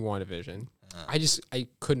even seen WandaVision. I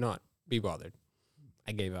could not be bothered.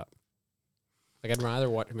 I gave up. Like, I'd rather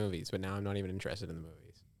watch movies, but now I'm not even interested in the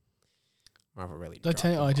movies. Marvel really. Did I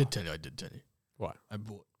tell you? dropped Oh, the I ball. did tell you. What? I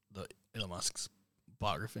bought the Elon Musk's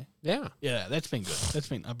biography. Yeah. Yeah, that's been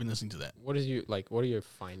good. I've been listening to that. What is you like? What are your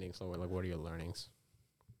findings? Or like, what are your learnings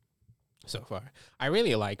so far? I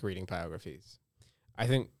really like reading biographies. I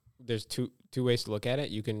think there's two ways to look at it.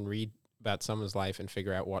 You can read about someone's life and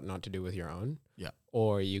figure out what not to do with your own. Yeah.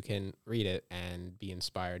 Or you can read it and be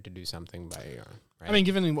inspired to do something by your own. Right? I mean,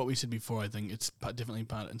 given what we said before, I think it's definitely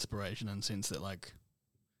part of inspiration in the sense that, like,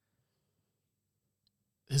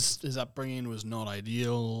 his upbringing was not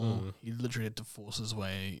ideal. He literally had to force his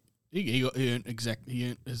way. He earned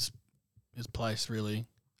his place really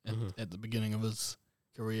at the beginning of his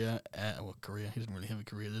career. He didn't really have a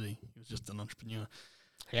career, did he? He was just an entrepreneur.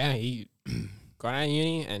 Yeah, he got out of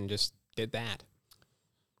uni and just did that.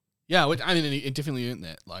 Yeah, which, I mean, it definitely earned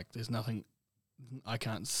that. Like, there's nothing I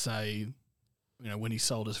can't say. You know, when he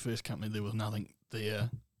sold his first company, there was nothing there.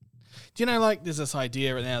 Do you know, like, there's this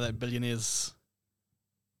idea right now that billionaires.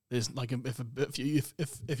 There's like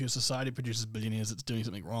if your society produces billionaires, it's doing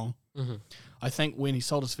something wrong. Mm-hmm. I think when he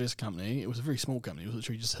sold his first company, it was a very small company. It was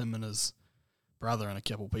literally just him and his brother and a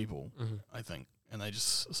couple people, I think. And they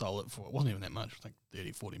just sold it for, it wasn't even that much, it was like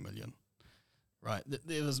 30, 40 million. Right?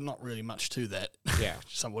 There was not really much to that. Yeah.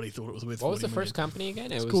 Somebody thought it was worth What was the 40 first million. company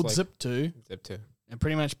again? It's was called like Zip2. Zip2. And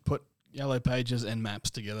pretty much put Yellow Pages and maps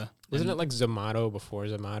together. Wasn't it like Zomato before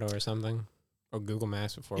Zomato or something? Or Google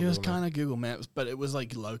Maps before It Google was Maps? kind of Google Maps, but it was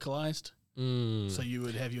like localized. Mm. So you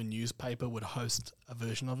would have your newspaper would host a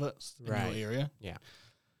version of it in Right. your area. Yeah.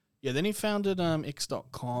 Yeah, then he founded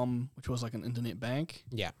X.com, which was like an internet bank.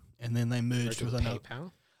 Yeah. And then they merged with another.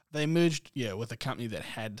 PayPal? They merged, with a company that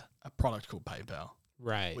had a product called PayPal,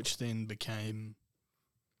 Right. which then became.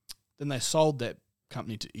 Then they sold that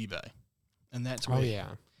company to eBay, and that's where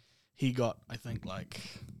he got, I think, like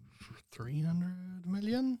 300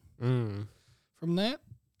 million from that.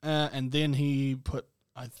 And then he put,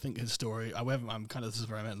 I think his story. I'm kind of, this is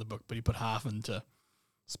where I'm at in the book, but he put half into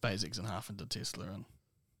SpaceX and half into Tesla. And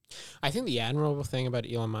I think the admirable thing about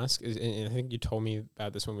Elon Musk is, and I think you told me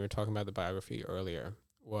about this when we were talking about the biography earlier,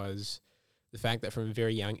 was the fact that from a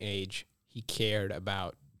very young age, he cared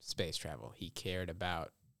about space travel. He cared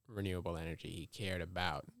about renewable energy. He cared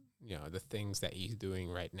about, the things that he's doing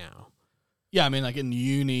right now. yeah, I mean, like in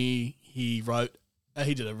uni, he wrote,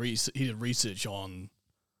 he did research on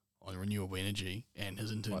renewable energy and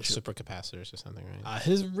his internship. What, supercapacitors or something, right?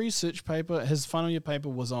 His research paper, his final year paper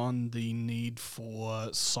was on the need for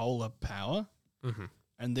solar power. Mm-hmm.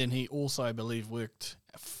 And then he also, I believe, worked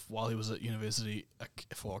while he was at university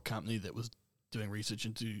for a company that was doing research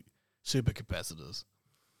into supercapacitors.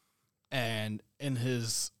 And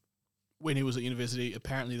when he was at university,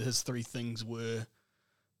 apparently his three things were,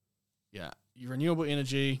 renewable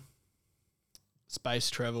energy, space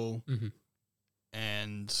travel,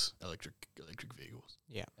 and electric electric vehicles.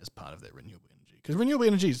 Yeah. As part of that renewable energy. Because renewable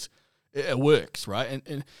energy it works, right?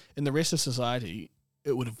 And in the rest of society,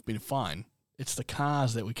 it would have been fine. It's the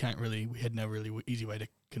cars that we had no really easy way to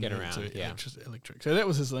convert around, to yeah. electric. So that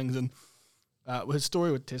was his things. And his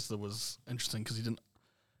story with Tesla was interesting because he didn't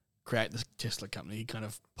create this Tesla company. He kind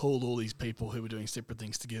of pulled all these people who were doing separate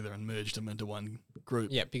things together and merged them into one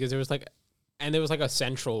group. Yeah, because there was a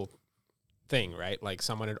central thing, right? Like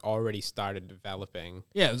someone had already started developing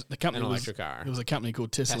The company an electric car. It was a company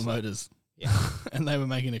called Tesla Motors. Yeah. And they were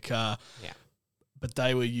making a car. Yeah. But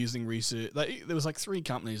they were using research. There was like 3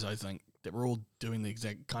 companies, I think, that were all doing the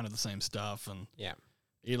exact kind of the same stuff. And Yeah.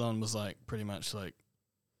 Elon was like pretty much like,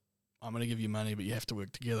 I'm going to give you money, but you have to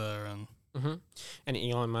work together. And And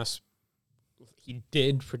Elon Musk, he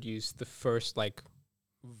did produce the first like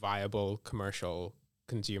viable commercial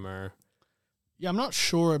consumer. yeah, I'm not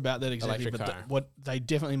sure about that exactly, Electric but car. what they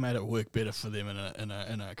definitely made it work better for them in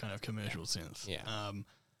a kind of commercial sense.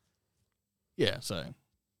 Yeah. So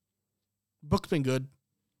book's been good.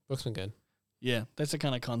 Book's been good. Yeah, that's the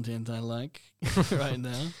kind of content I like right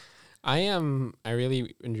now. I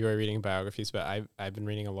really enjoy reading biographies, but I've been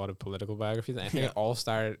reading a lot of political biographies. And I think it all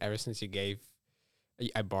started ever since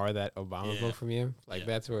I borrowed that Obama book from you. Like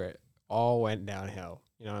that's where it all went downhill.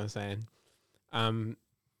 You know what I'm saying?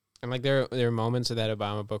 And like there are moments of that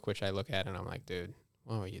Obama book which I look at and I'm like, dude,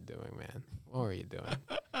 what were you doing, man? What were you doing?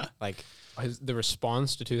 Like the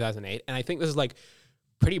response to 2008, and I think this is like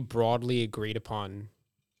pretty broadly agreed upon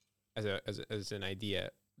as an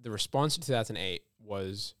idea. The response to 2008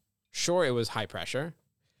 was, sure, it was high pressure.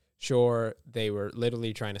 Sure, they were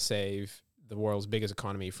literally trying to save the world's biggest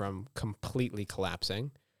economy from completely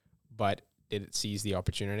collapsing, but did it seize the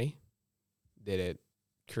opportunity? Did it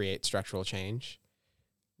create structural change?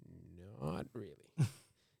 Not really,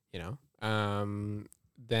 you know.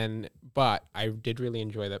 But I did really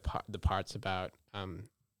enjoy the parts about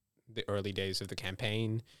the early days of the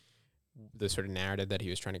campaign, the sort of narrative that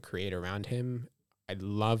he was trying to create around him. I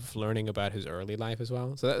love learning about his early life as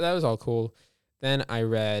well. So that was all cool. Then I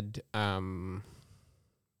read, I'm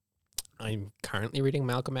currently reading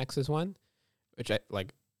Malcolm X's one, which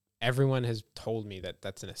everyone has told me that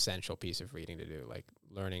that's an essential piece of reading to do, like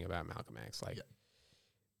learning about Malcolm X,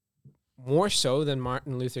 more so than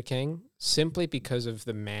Martin Luther King, simply because of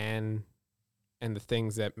the man and the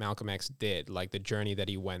things that Malcolm X did, like the journey that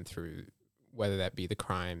he went through, whether that be the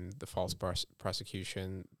crime, the false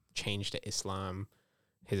prosecution, change to Islam,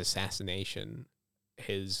 his assassination,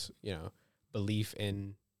 his, belief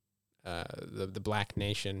in the black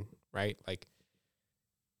nation, right? Like,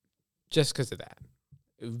 just because of that.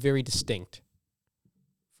 Very distinct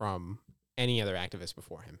from any other activist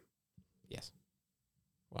before him. Yes.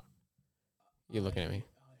 What? You're looking at me.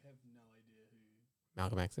 I have no idea who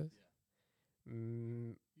Malcolm X is? Yeah.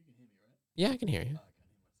 You can hear me, right? Yeah, I can hear you. I can't hear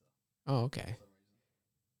myself. Oh, okay.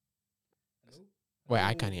 For some reason. Wait,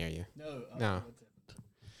 I can't hear you. No. No.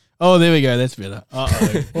 Oh, there we go. That's better.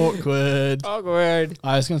 Uh-oh. Awkward. Awkward.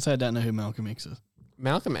 I was going to say I don't know who Malcolm X is.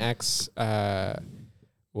 Malcolm X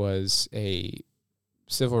was a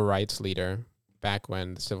civil rights leader back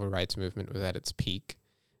when the civil rights movement was at its peak.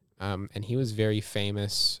 And he was very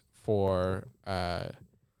famous for, I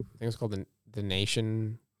think it's called the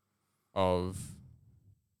Nation of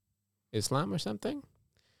Islam or something,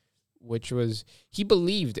 which was, he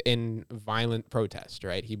believed in violent protest,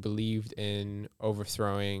 right? He believed in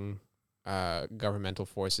overthrowing governmental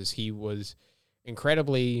forces. He was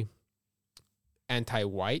incredibly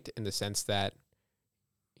anti-white in the sense that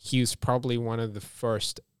he was probably one of the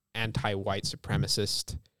first anti-white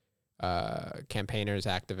supremacist campaigners,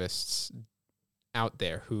 activists out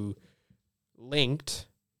there who linked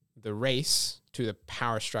the race to the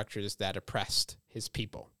power structures that oppressed his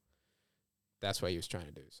people. That's what he was trying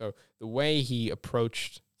to do. So the way he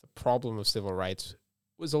approached the problem of civil rights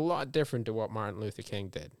was a lot different to what Martin Luther King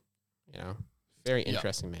did. Very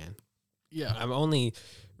interesting man. Yeah. I've only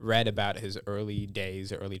read about his early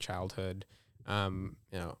days, early childhood,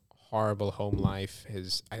 horrible home life.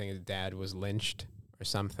 I think his dad was lynched or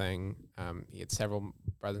something. He had several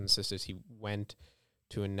brothers and sisters. He went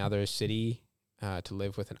to another city to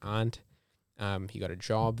live with an aunt. He got a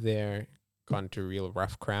job there, got into a real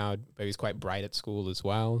rough crowd, but he was quite bright at school as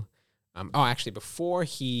well. Actually, before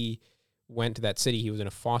he went to that city, he was in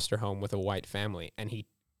a foster home with a white family, and he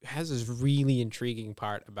has this really intriguing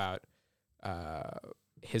part about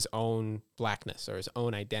his own blackness or his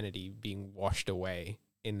own identity being washed away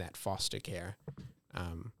in that foster care.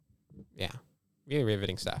 Really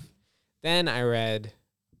riveting stuff. Then I read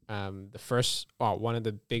one of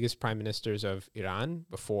the biggest prime ministers of Iran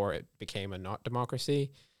before it became a not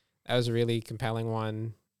democracy. That was a really compelling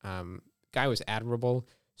one. guy was admirable,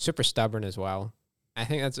 super stubborn as well. I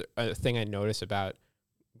think that's a thing I notice about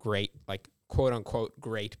great, like, quote unquote,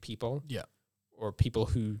 great people. Yeah. Or people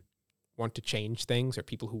who want to change things or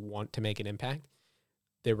people who want to make an impact.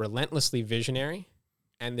 They're relentlessly visionary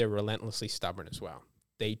and they're relentlessly stubborn as well.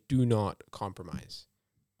 They do not compromise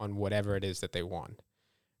on whatever it is that they want.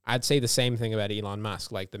 I'd say the same thing about Elon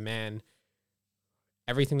Musk. Like, the man,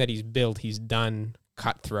 everything that he's built, he's done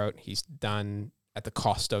cutthroat. He's done at the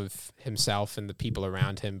cost of himself and the people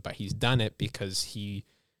around him, but he's done it because he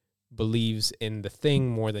believes in the thing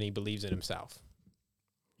more than he believes in himself.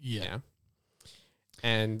 Yeah.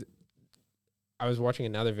 And I was watching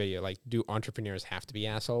another video, like, do entrepreneurs have to be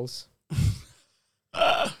assholes?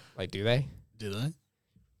 Like, do they? Do they?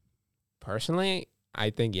 Personally, I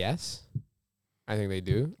think yes. I think they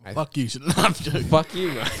do. Fuck you, shouldn't have to. Fuck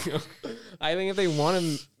you. I think if they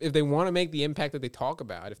want to make the impact that they talk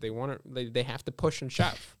about, if they want to, they have to push and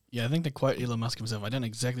shove. Yeah, I think to quote Elon Musk himself, I don't know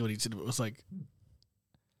exactly what he said, but it was like,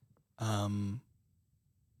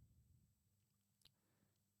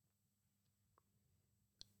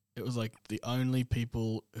 it was like the only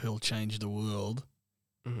people who'll change the world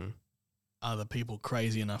are the people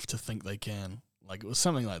crazy enough to think they can. Like, it was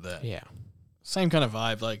something like that. Yeah. Same kind of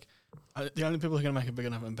vibe. Like, the only people who are going to make a big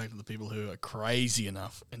enough impact are the people who are crazy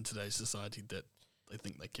enough in today's society that they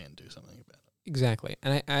think they can do something about it. Exactly.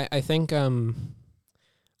 And I think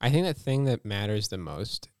that thing that matters the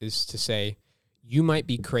most is to say, you might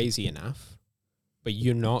be crazy enough, but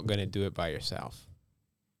you're not going to do it by yourself.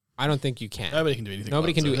 I don't think you can. Nobody can do anything.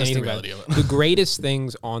 Nobody can do anything about it. The greatest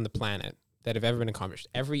things on the planet that have ever been accomplished,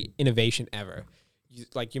 every innovation ever,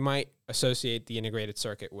 you might associate the integrated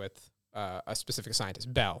circuit with a specific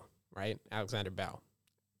scientist, Bell, right? Alexander Bell.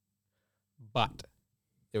 But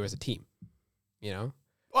there was a team, you know?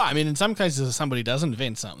 Well, I mean, in some cases, somebody does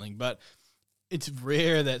invent something, but it's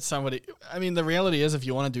rare that somebody... I mean, the reality is, if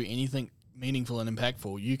you want to do anything meaningful and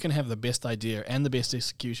impactful, you can have the best idea and the best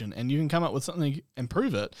execution, and you can come up with something and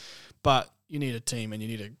prove it, but you need a team and you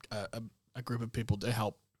need a group of people to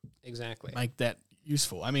help make that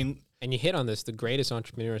useful. I mean... And you hit on this, the greatest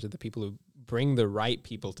entrepreneurs are the people who bring the right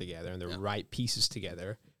people together and the right pieces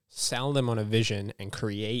together, sell them on a vision, and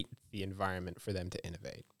create the environment for them to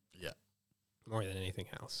innovate. Yeah. More than anything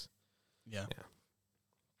else. Yeah.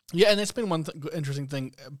 Yeah, and that's been one interesting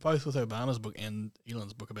thing, both with Obama's book and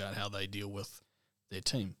Elon's book, about how they deal with their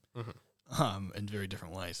team in very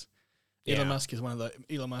different ways. Yeah.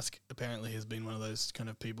 Elon Musk apparently has been one of those kind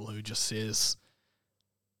of people who just says,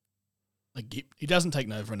 like, he doesn't take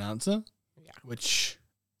no for an answer, which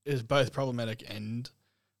is both problematic and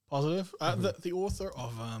positive. The author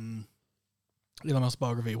of Elon Musk's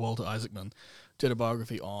biography, Walter Isaacman, did a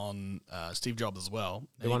biography on Steve Jobs as well.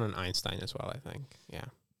 The one on Einstein as well, I think. Yeah.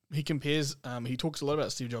 He compares, he talks a lot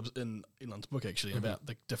about Steve Jobs in Elon's book, actually, about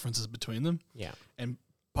the differences between them. Yeah. And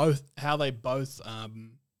how they both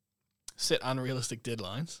set unrealistic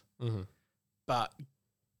deadlines, but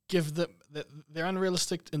give them that they're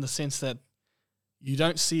unrealistic in the sense that you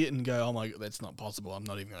don't see it and go, "Oh my God, that's not possible. I'm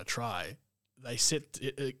not even going to try." They set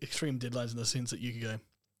extreme deadlines in the sense that you could go,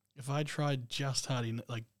 "If I tried just hard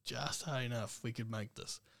enough, we could make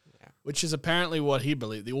this." Yeah. Which is apparently what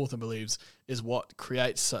the author believes, is what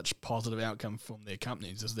creates such positive outcome from their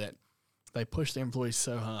companies, is that they push their employees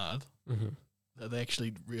so hard that they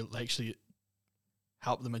actually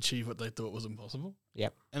help them achieve what they thought was impossible.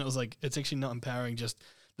 Yep. And it was like, it's actually not empowering just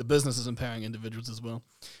the business, is empowering individuals as well.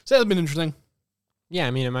 So that's been interesting. Yeah,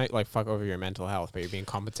 I mean, it might fuck over your mental health, but you're being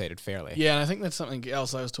compensated fairly. Yeah, and I think that's something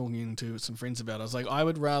else I was talking to some friends about. I was like, I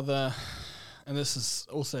would rather, and this is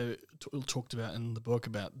also talked about in the book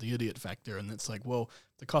about the idiot factor, and it's like, well,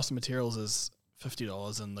 the cost of materials is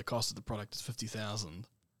 $50 and the cost of the product is $50,000.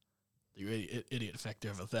 The idiot factor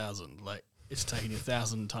of 1,000, like, it's taking you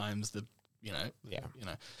 1,000 times the,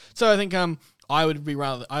 So I think as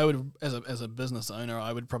a business owner,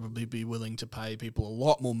 I would probably be willing to pay people a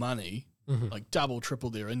lot more money, like double, triple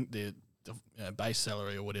their base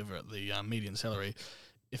salary or whatever, the median salary,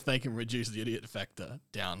 if they can reduce the idiot factor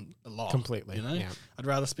down a lot. Completely. Yeah. I'd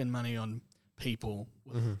rather spend money on people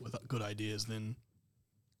with good ideas than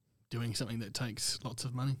doing something that takes lots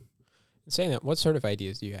of money. Saying that, what sort of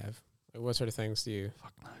ideas do you have? Like, what sort of things do you...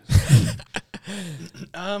 Fuck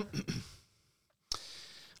knows.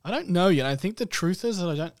 I don't know yet. I think the truth is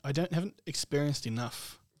that I haven't experienced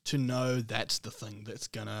enough to know that's the thing that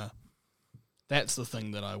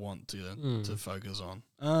I want to focus on.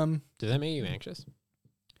 Does that make you anxious?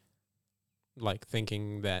 Like,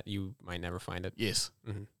 thinking that you might never find it? Yes.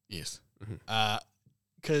 Yes.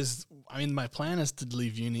 Because, I mean, my plan is to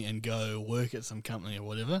leave uni and go work at some company or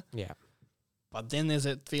whatever. Yeah. But then there's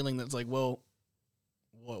that feeling that's like, well,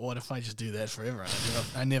 what if I just do that forever? And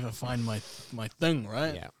I never find my thing,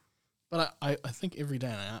 right? Yeah. But I think every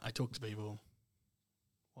day I talk to people.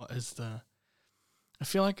 What is the? I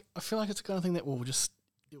feel like it's the kind of thing that will just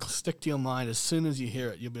it will stick to your mind as soon as you hear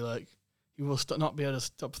it. You'll be like, you will not be able to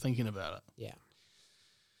stop thinking about it. Yeah.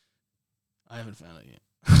 I haven't found it yet.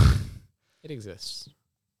 It exists.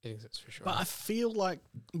 It exists for sure. But I feel like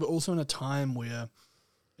we're also in a time where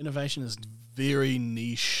innovation is very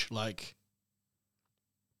niche. Like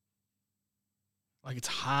it's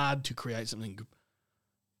hard to create something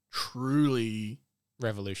truly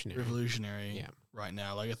revolutionary right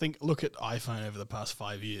now. Like I think, look at iPhone over the past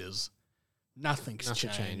 5 years. Nothing's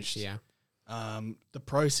changed. Yeah. The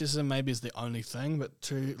processor maybe is the only thing, but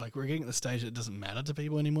we're getting to the stage that it doesn't matter to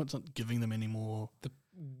people anymore. It's not giving them any more. The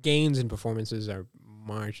gains in performances are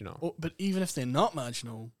marginal. But even if they're not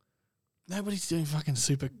marginal, nobody's doing fucking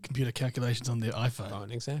supercomputer calculations on their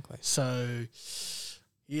iPhone. Exactly. So,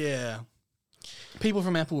 yeah. People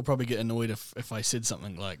from Apple will probably get annoyed if I said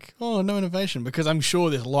something like, oh, no innovation, because I'm sure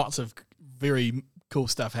there's lots of very cool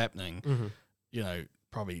stuff happening. Mm-hmm. You know,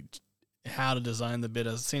 probably how to design the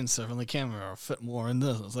better sensor from the camera or fit more in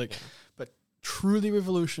this. It's like, but truly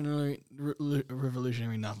revolutionary,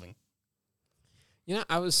 nothing. You know,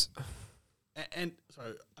 I was... And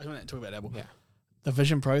sorry, I want to talk about Apple. Yeah. The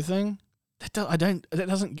Vision Pro thing,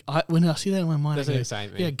 when I see that in my mind, doesn't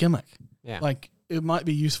excite me. Yeah, gimmick. Yeah. Like, it might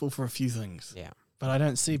be useful for a few things. Yeah. But I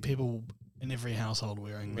don't see people in every household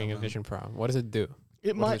wearing a Vision Pro. What does it do?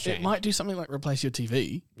 It might do something like replace your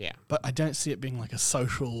TV. Yeah. But I don't see it being like a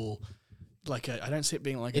social, I don't see it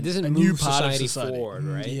being like it doesn't a move new part of society society forward,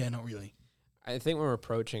 right? Yeah, not really. I think we're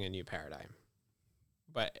approaching a new paradigm.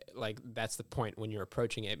 But like that's the point. When you're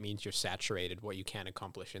approaching it, it means you're saturated what you can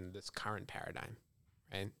accomplish in this current paradigm,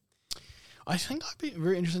 right? I think I'd be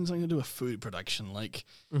very interested in something to do with food production. Like,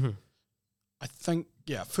 I think,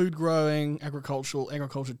 food growing,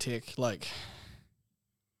 agriculture tech, like...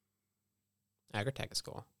 Agritech is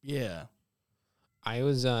cool. Yeah. I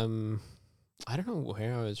was, I don't know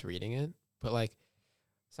where I was reading it, but like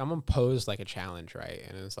someone posed like a challenge, right?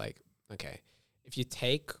 And it was like, okay, if you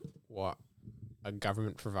take what a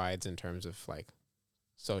government provides in terms of like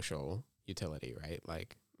social utility, right?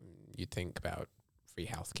 Like you think about free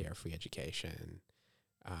healthcare, free education.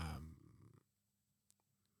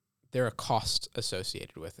 There are costs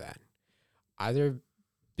associated with that. Are there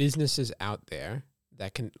businesses out there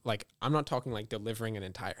that can, like, I'm not talking like delivering an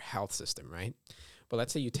entire health system, right? But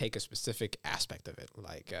let's say you take a specific aspect of it,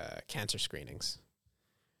 like cancer screenings.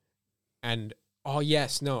 And, I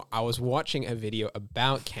was watching a video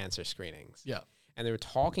about cancer screenings. Yeah. And they were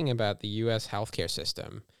talking about the U.S. healthcare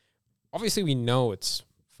system. Obviously, we know it's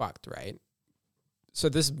fucked, right? So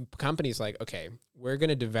this company's like, okay, we're going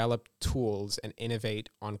to develop tools and innovate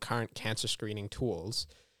on current cancer screening tools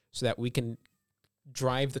so that we can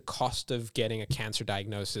drive the cost of getting a cancer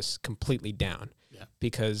diagnosis completely down. Yeah.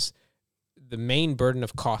 Because the main burden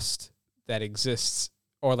of cost that exists,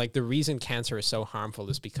 or like the reason cancer is so harmful,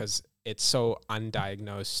 is because it's so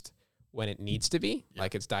undiagnosed when it needs to be. Yeah.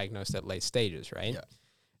 Like it's diagnosed at late stages, right? Yeah.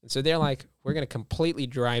 And so they're like, we're going to completely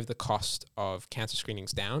drive the cost of cancer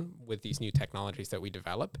screenings down with these new technologies that we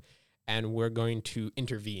develop. And we're going to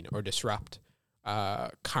intervene or disrupt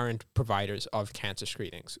current providers of cancer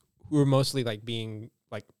screenings who are mostly like being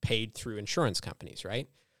like paid through insurance companies, right?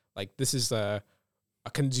 Like this is a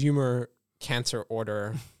consumer cancer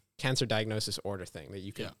diagnosis order thing that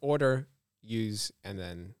you can order, use, and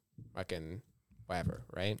then fucking whatever,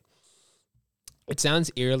 right? It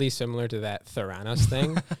sounds eerily similar to that Theranos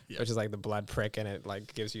thing, which is like the blood prick and it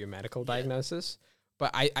like gives you a medical diagnosis.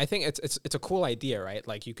 But I think it's a cool idea, right?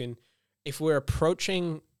 Like you can, if we're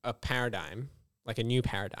approaching a paradigm, like a new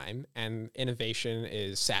paradigm, and innovation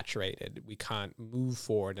is saturated, we can't move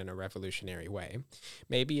forward in a revolutionary way.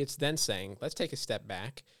 Maybe it's then saying, let's take a step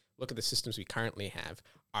back, look at the systems we currently have.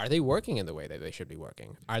 Are they working in the way that they should be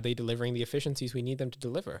working? Are they delivering the efficiencies we need them to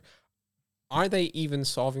deliver? Are they even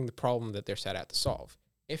solving the problem that they're set out to solve?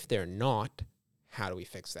 If they're not, how do we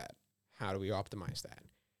fix that? How do we optimize that?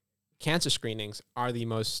 Cancer screenings are the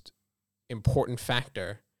most important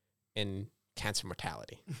factor in cancer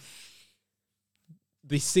mortality.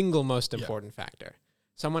 The single most important factor.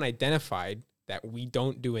 Someone identified that we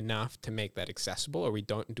don't do enough to make that accessible, or we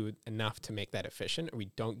don't do enough to make that efficient, or we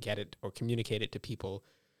don't get it or communicate it to people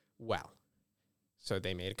well. So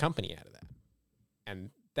they made a company out of that. And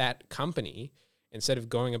that company, instead of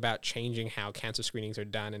going about changing how cancer screenings are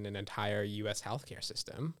done in an entire U.S. healthcare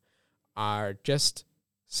system, are just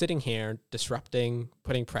sitting here, disrupting,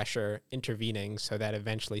 putting pressure, intervening, so that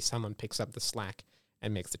eventually someone picks up the slack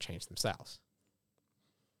and makes the change themselves.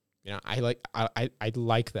 You know, I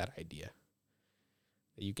like that idea.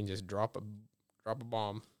 That you can just drop a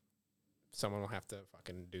bomb, someone will have to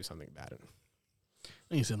fucking do something about it.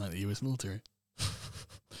 You sound like the U.S. military.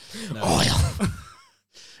 No. Oil.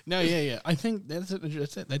 No, yeah. I think that's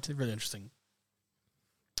really interesting.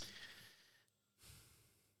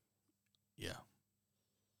 Yeah.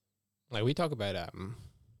 Like we talk about I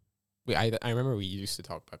remember we used to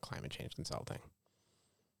talk about climate change consulting.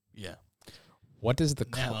 Yeah. What does the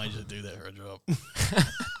now I just do that for a job.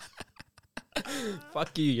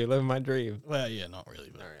 Fuck you, you're living my dream. Well, yeah, not really,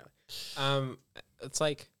 but Not really. It's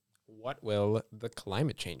like, what will the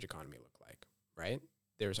climate change economy look like? Right?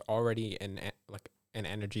 There's already an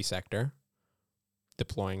energy sector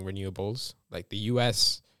deploying renewables. Like the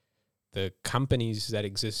U.S., the companies that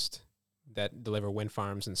exist that deliver wind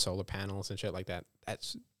farms and solar panels and shit like that.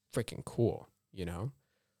 That's freaking cool, you know?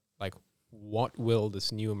 Like, what will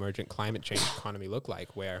this new emergent climate change economy look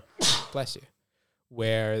like where, bless you,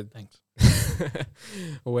 where thanks.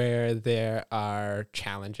 where there are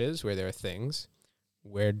challenges, where there are things,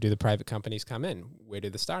 where do the private companies come in? Where do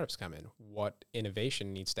the startups come in? What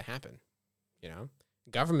innovation needs to happen? You know,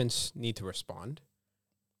 governments need to respond.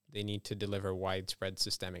 They need to deliver widespread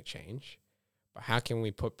systemic change. But how can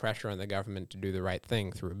we put pressure on the government to do the right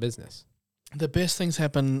thing through a business? The best things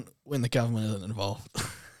happen when the government isn't involved.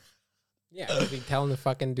 Yeah, we tell them to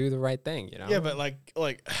fucking do the right thing, you know? Yeah, but like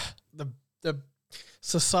the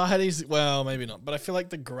societies, well, maybe not, but I feel like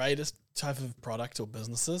the greatest type of product or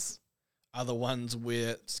businesses are the ones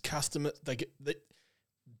where the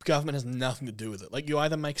government has nothing to do with it. Like you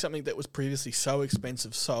either make something that was previously so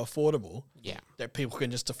expensive, so affordable, Yeah. that people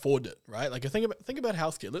can just afford it, right? Like think about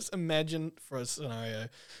healthcare. Let's imagine for a scenario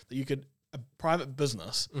that a private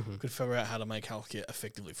business could figure out how to make healthcare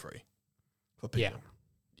effectively free for people. Yeah.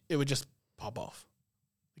 It would just pop off.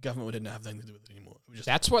 The government wouldn't have anything to do with it anymore. It would just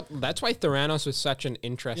That's why Theranos was such an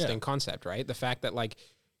interesting concept, right? The fact that like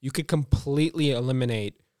you could completely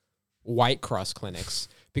eliminate White Cross clinics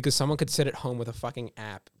because someone could sit at home with a fucking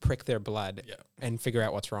app, prick their blood, and figure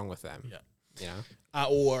out what's wrong with them. Yeah. You know?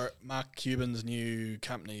 Or Mark Cuban's new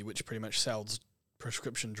company, which pretty much sells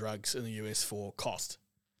prescription drugs in the US for cost.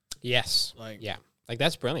 Yes. Like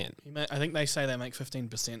that's brilliant. I think they say they make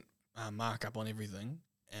 15% markup on everything,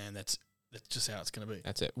 and that's just how it's going to be.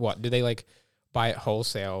 That's it. What do they like buy it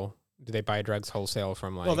wholesale? Do they buy drugs wholesale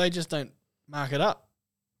from like? Well, they just don't mark it up.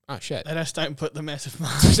 Oh shit! They just don't put the massive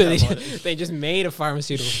markup. So on it. they just made a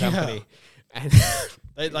pharmaceutical company, and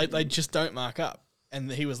they just don't mark up.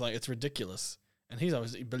 And he was like, "It's ridiculous." And he's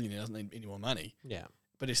obviously a billionaire, doesn't need any more money. Yeah,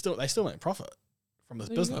 but they still make profit from this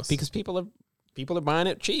business because people are buying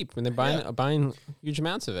it cheap and they're buying huge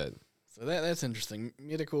amounts of it. So that's interesting.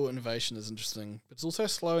 Medical innovation is interesting, but it's also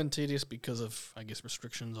slow and tedious because of, I guess,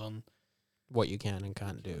 restrictions on what you can and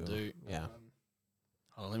can't do. Yeah.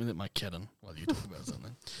 Hold on, let me let my cat in while you talk about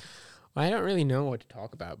something. Well, I don't really know what to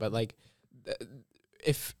talk about, but like,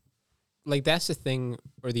 if like that's the thing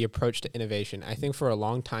or the approach to innovation. I think for a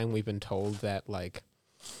long time we've been told that like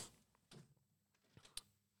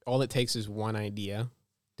all it takes is one idea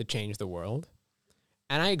to change the world,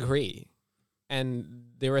 and I agree. And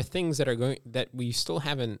there are things that we still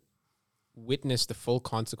haven't witnessed the full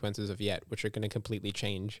consequences of yet, which are going to completely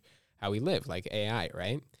change how we live, like AI,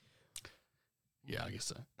 right? Yeah, I guess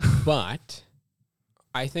so. But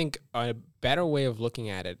I think a better way of looking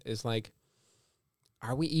at it is like,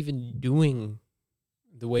 are we even doing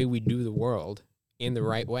the way we do the world in the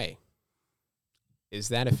right way? Is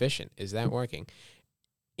that efficient? Is that working?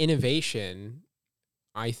 Innovation,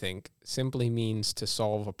 I think, simply means to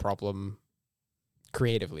solve a problem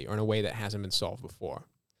creatively or in a way that hasn't been solved before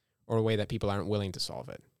or a way that people aren't willing to solve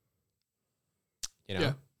it. You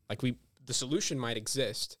know, like the solution might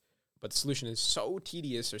exist, but the solution is so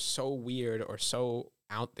tedious or so weird or so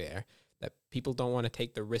out there that people don't want to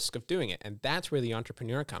take the risk of doing it. And that's where the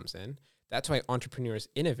entrepreneur comes in. That's why entrepreneurs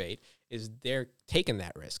innovate, is they're taking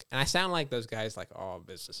that risk. And I sound like those guys like, oh,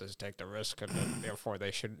 businesses take the risk and therefore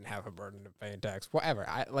they shouldn't have a burden of paying tax. Whatever.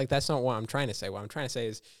 That's not what I'm trying to say. What I'm trying to say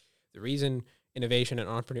is the reason innovation and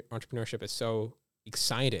entrepreneurship is so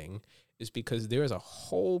exciting is because there is a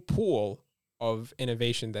whole pool of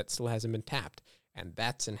innovation that still hasn't been tapped. And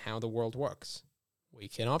that's in how the world works. We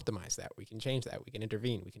can optimize that. We can change that. We can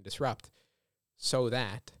intervene. We can disrupt so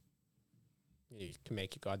that you can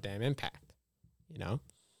make your goddamn impact, you know?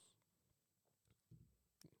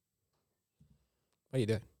 What are you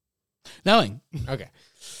doing? Nothing. Okay.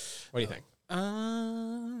 What do you think?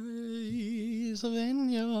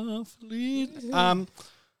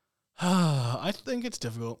 I think it's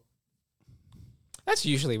difficult. That's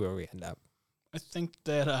usually where we end up. I think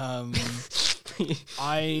that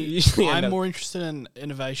I'm more interested in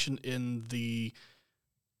innovation in the.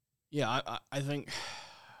 Yeah, I think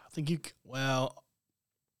you. Well,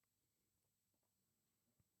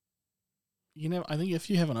 I think if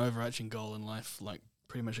you have an overarching goal in life, like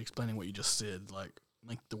pretty much explaining what you just said, like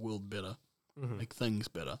make the world better, make things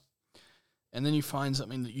better, and then you find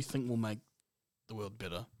something that you think will make the world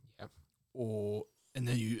better, and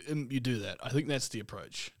then you do that. I think that's the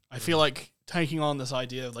approach. I feel like taking on this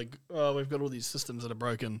idea of like, oh, we've got all these systems that are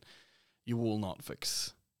broken, you will not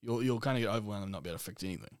fix. You'll kind of get overwhelmed and not be able to fix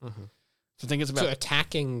anything. So I think it's about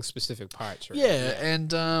attacking specific parts, right? Yeah,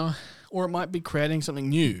 and or it might be creating something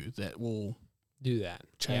new that will do that,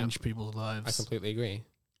 change people's lives. I completely agree.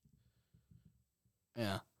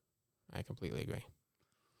 Yeah, I completely agree.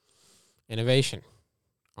 Innovation,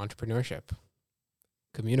 entrepreneurship,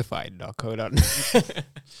 communified.co.net.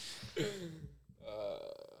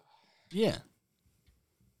 Yeah,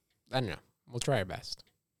 I don't know. We'll try our best.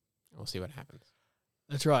 We'll see what happens.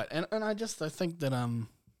 That's right, and I think that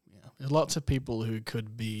there's lots of people who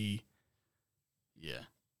could be,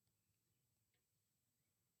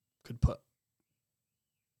 could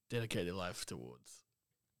dedicate their life towards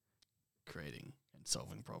creating and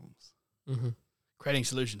solving problems, creating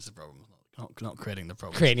solutions to problems, not creating the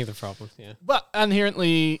problems. Creating the problems, yeah. But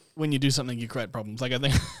inherently, when you do something, you create problems. Like I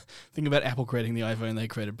think about Apple creating the iPhone, they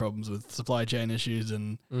created problems with supply chain issues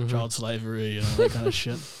and child slavery and all that kind of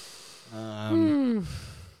shit.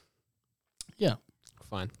 Yeah.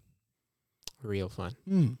 Fun. Real fun.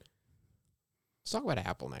 Let's talk about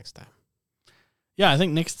Apple next time. Yeah, I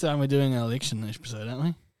think next time we're doing an election episode, aren't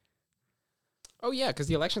we? Oh, yeah, because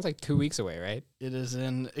the election's like 2 weeks away, right? It is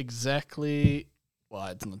in exactly... Well,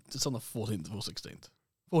 it's on the 14th or 16th.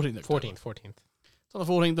 14th October. 14th. It's on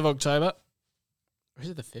the 14th of October. Or is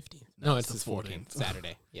it the 15th? No, it's the the 14th.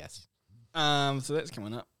 Saturday, yes. So that's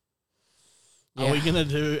coming up. Yeah. Are we going to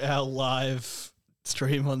do our live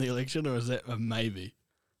stream on the election, or is that a maybe?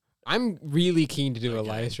 I'm really keen to do a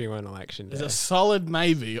live stream on election day. There's a solid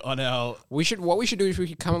maybe on our... What we should do is we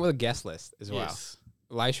should come up with a guest list as well. Yes.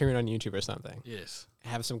 Live stream it on YouTube or something. Yes.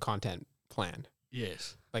 Have some content planned.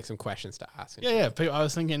 Yes. Like some questions to ask. Yeah. I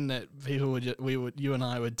was thinking that people you and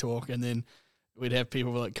I would talk, and then we'd have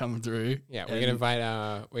people like come through. Yeah, we're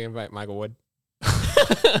gonna invite Michael Wood.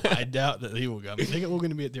 I doubt that he will come. I think they're all going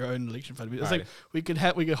to be at their own election party. It's like we could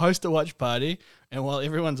host a watch party, and while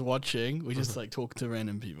everyone's watching, we just like talk to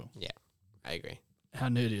random people. Yeah, I agree. How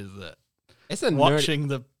nerdy is that? It's a watching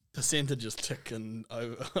the percentages tick and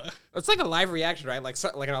over. It's like a live reaction, right? Like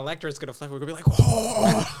an electorate's gonna flip. We're gonna be like,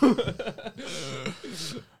 whoa.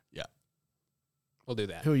 Yeah, we'll do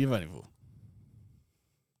that. Who are you voting for?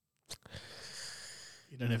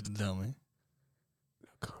 You don't have to tell me.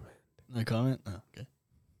 No comment? Oh, okay.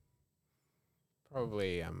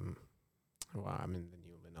 Probably, well, I'm in the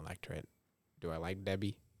Newman electorate. Do I like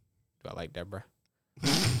Debbie? Do I like Deborah?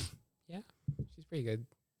 Yeah, she's pretty good.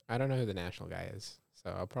 I don't know who the national guy is, so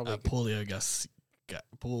I'll probably... Paulio Garcia.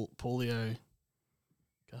 Paulio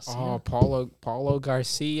Garcia? Oh, Paulo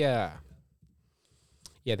Garcia.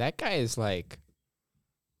 Yeah, that guy is like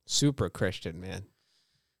super Christian, man.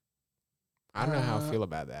 I don't know how I feel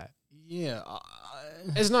about that. Yeah.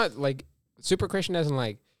 It's not like super Christian as in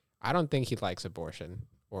like, I don't think he likes abortion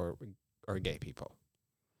or gay people.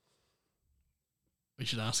 We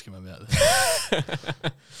should ask him about this.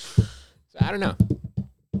 So I don't know.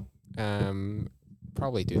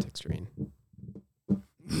 Probably too texturine.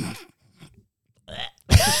 No,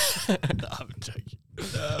 I'm joking.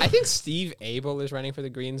 I think Steve Abel is running for the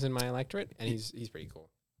Greens in my electorate, and he's pretty cool.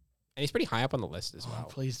 And he's pretty high up on the list as well.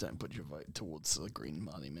 Please don't put your vote towards the Green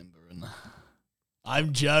Party member.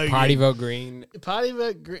 I'm joking. Party vote Green. Party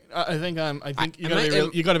vote Green. I think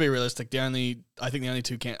you got to be realistic. I think the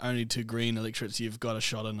only two Green electorates you've got a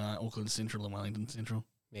shot in Auckland Central and Wellington Central.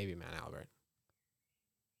 Maybe Mount Albert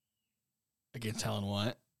against Helen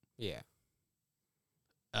White. Yeah.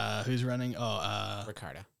 Who's running?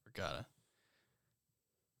 Ricardo.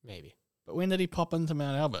 Maybe. But when did he pop into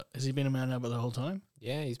Mount Albert? Has he been in Mount Albert the whole time?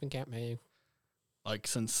 Yeah, he's been campaigning. Like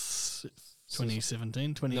since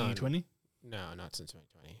 2017, 2020? No, not since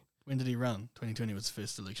 2020. When did he run? 2020 was the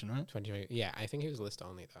first election, right? 2020. Yeah, I think he was list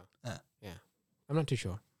only though. Ah. Yeah. I'm not too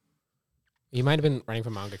sure. He might have been running for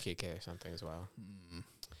Maungakeke or something as well.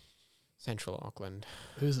 Central Auckland.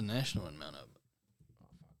 Who's the national in Mount Albert?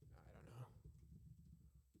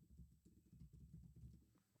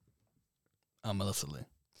 I don't know. Melissa Lee.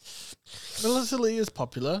 Melissa Lee is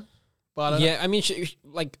popular, but yeah, I mean,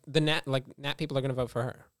 like the Nat people are going to vote for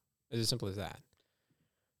her. It's as simple as that.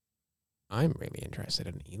 I'm really interested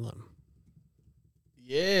in Elam.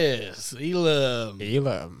 Yes, Elam.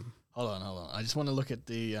 Elam. Hold on. I just want to look at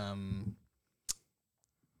the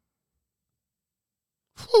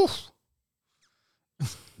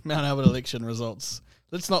Mount Albert election results.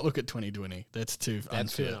 Let's not look at 2020. That's too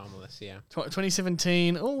unfair. Too anomalous, yeah.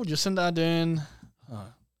 2017. Oh, Jacinda Ardern. Oh,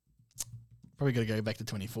 probably got to go back to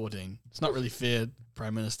 2014. It's not really fair,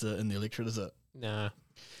 Prime Minister in the electorate, is it? Nah.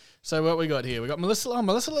 So what we got here? We got Melissa.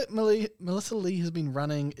 Melissa Lee has been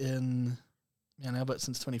running in Mount Albert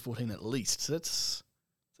since 2014 at least. So that's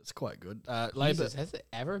quite good. Labor. Has it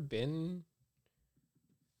ever been?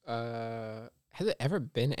 Has it ever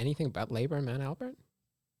been anything but Labor in Mount Albert?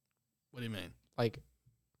 What do you mean? Like,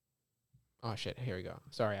 oh shit! Here we go.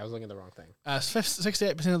 Sorry, I was looking at the wrong thing.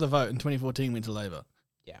 68% of the vote in 2014 went to Labor.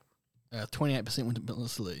 Yeah. 28% went to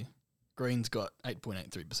Melissa Lee. Greens got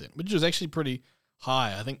 8.83%, which was actually pretty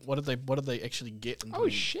high. I think. What did they actually get? In oh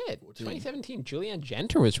shit! 2017, Julianne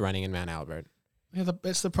Genter was running in Mount Albert. Yeah,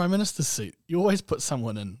 that's the Prime Minister's seat. You always put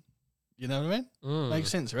someone in. You know what I mean? Makes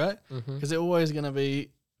sense, right? Because they're always going to be,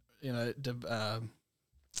 but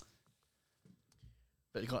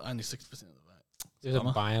you got only 6% of the vote. There's a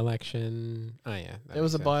by-election. Oh yeah, there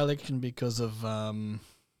was a by-election because of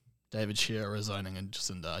David Shearer resigning and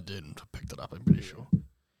Jacinda Ardern picked it up. I'm pretty sure.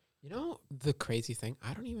 You know the crazy thing?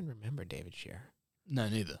 I don't even remember David Shearer. No,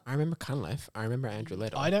 neither. I remember Cunliffe. I remember Andrew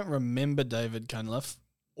Little. I don't remember David Cunliffe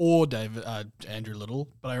or Andrew Little,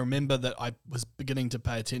 but I remember that I was beginning to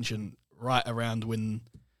pay attention right around when.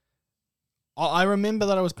 I remember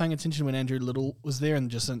that I was paying attention when Andrew Little was there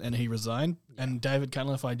and he resigned. Yeah. And David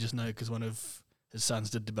Cunliffe, I just know because one of his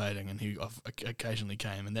sons did debating and he occasionally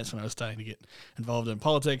came, and that's when I was starting to get involved in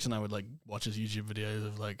politics, and I would watch his YouTube videos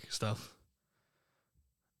of stuff.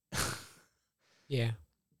 Yeah.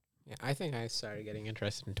 Yeah, I think I started getting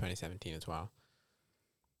interested in 2017 as well.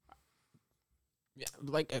 Yeah,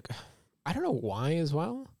 I don't know why as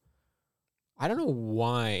well. I don't know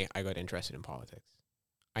why I got interested in politics.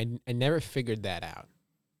 I never figured that out.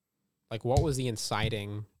 What was the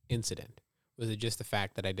inciting incident? Was it just the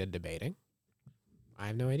fact that I did debating? I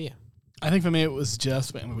have no idea. I think for me it was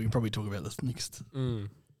just, we can probably talk about this next.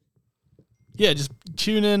 Yeah, just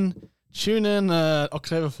tune in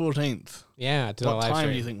October 14th. Yeah, to the live What time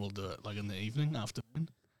stream. do you think we'll do it? In the evening, afternoon?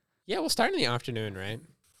 Yeah, we'll start in the afternoon, right?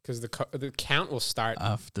 Because the count will start...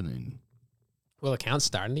 Afternoon. Will the count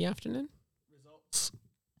start in the afternoon?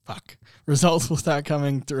 Results will start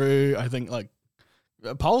coming through, I think,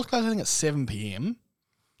 polls close, I think, at 7 p.m.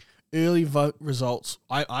 Early vote results,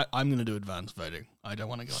 I'm going to do advanced voting. I don't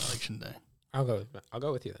want to go on election day. I'll go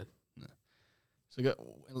with you then. No. So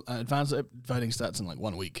advanced voting starts in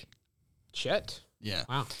 1 week. Shit. Yeah.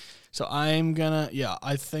 Wow. So I'm going to,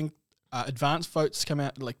 I think advanced votes come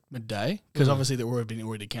out midday, because obviously they're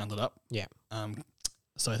already counted up. Yeah.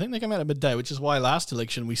 So I think they come out at midday, which is why last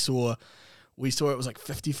election we saw it was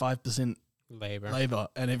 55% Labor,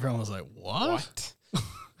 and everyone was like, what?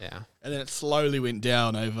 Yeah. And then it slowly went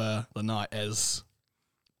down over the night as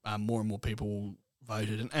more and more people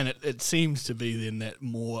voted. And it seems to be then that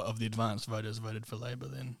more of the advanced voters voted for Labor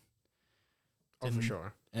then. Oh, for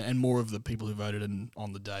sure. And more of the people who voted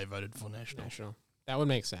on the day voted for National. That would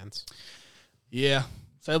make sense. Yeah.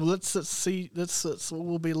 So let's see.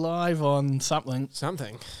 We'll be live on something.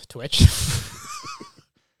 Twitch.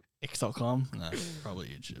 X.com? No, probably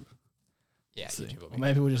YouTube. Yeah, YouTube will be. Or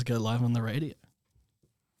maybe we'll just go live on the radio.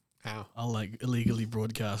 How? I'll illegally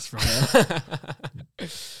broadcast from there.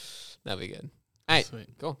 That'd be good. All right, Sweet.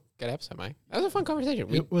 Cool. Good episode, Mike. That was a fun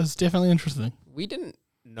conversation. It was definitely interesting. We didn't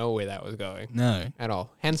know where that was going. No. At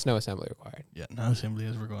all. Hence, no assembly required. Yeah, no assembly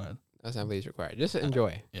is required. No assembly is required. Just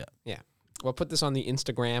enjoy. Yeah. Yeah. We'll put this on the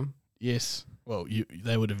Instagram. Yes. Well,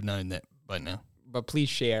 they would have known that by now. But please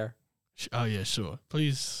share. Oh, yeah, sure.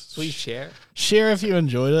 Please share. Share if you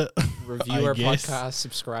enjoyed it. Review our podcast.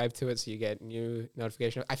 Subscribe to it so you get new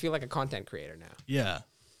notifications. I feel like a content creator now. Yeah.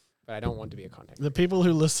 But I don't want to be a content creator. The people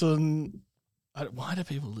who listen... why do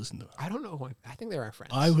people listen to it? I don't know why. I think they're our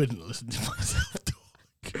friends. I wouldn't listen to myself talk.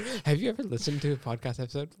 Have you ever listened to a podcast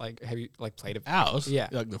episode? Have you played it? Ours? Yeah.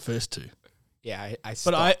 The first two. Yeah, I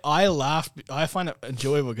But I laugh. I find it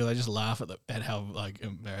enjoyable because I just laugh at how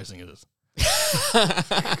embarrassing it is.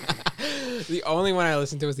 The only one I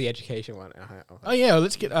listened to was the education one. Oh yeah,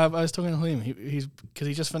 let's get. I was talking to him. He's because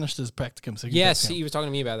he just finished his practicum. So yes, he was talking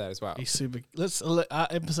to me about that as well. He's super. Let's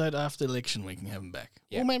episode after election we can have him back.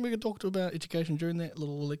 Yeah. Or maybe we could talk to about education during that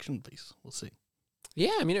little election piece. We'll see.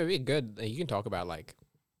 Yeah, I mean it would be good. You can talk about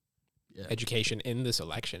education in this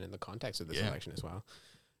election, in the context of this election as well.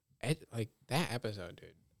 That episode,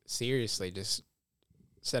 dude. Seriously, just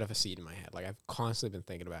set up a seed in my head. I've constantly been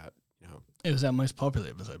thinking about. It was our most popular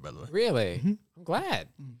episode, by the way. Really? Mm-hmm. I'm glad.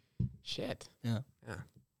 Mm. Shit. Yeah.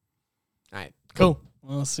 All right. Cool.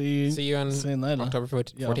 I'll see you. See you on See you later. October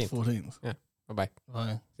 14th. Yeah, 14th. Bye-bye.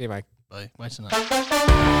 Bye. See you, bye. Bye. Bye tonight.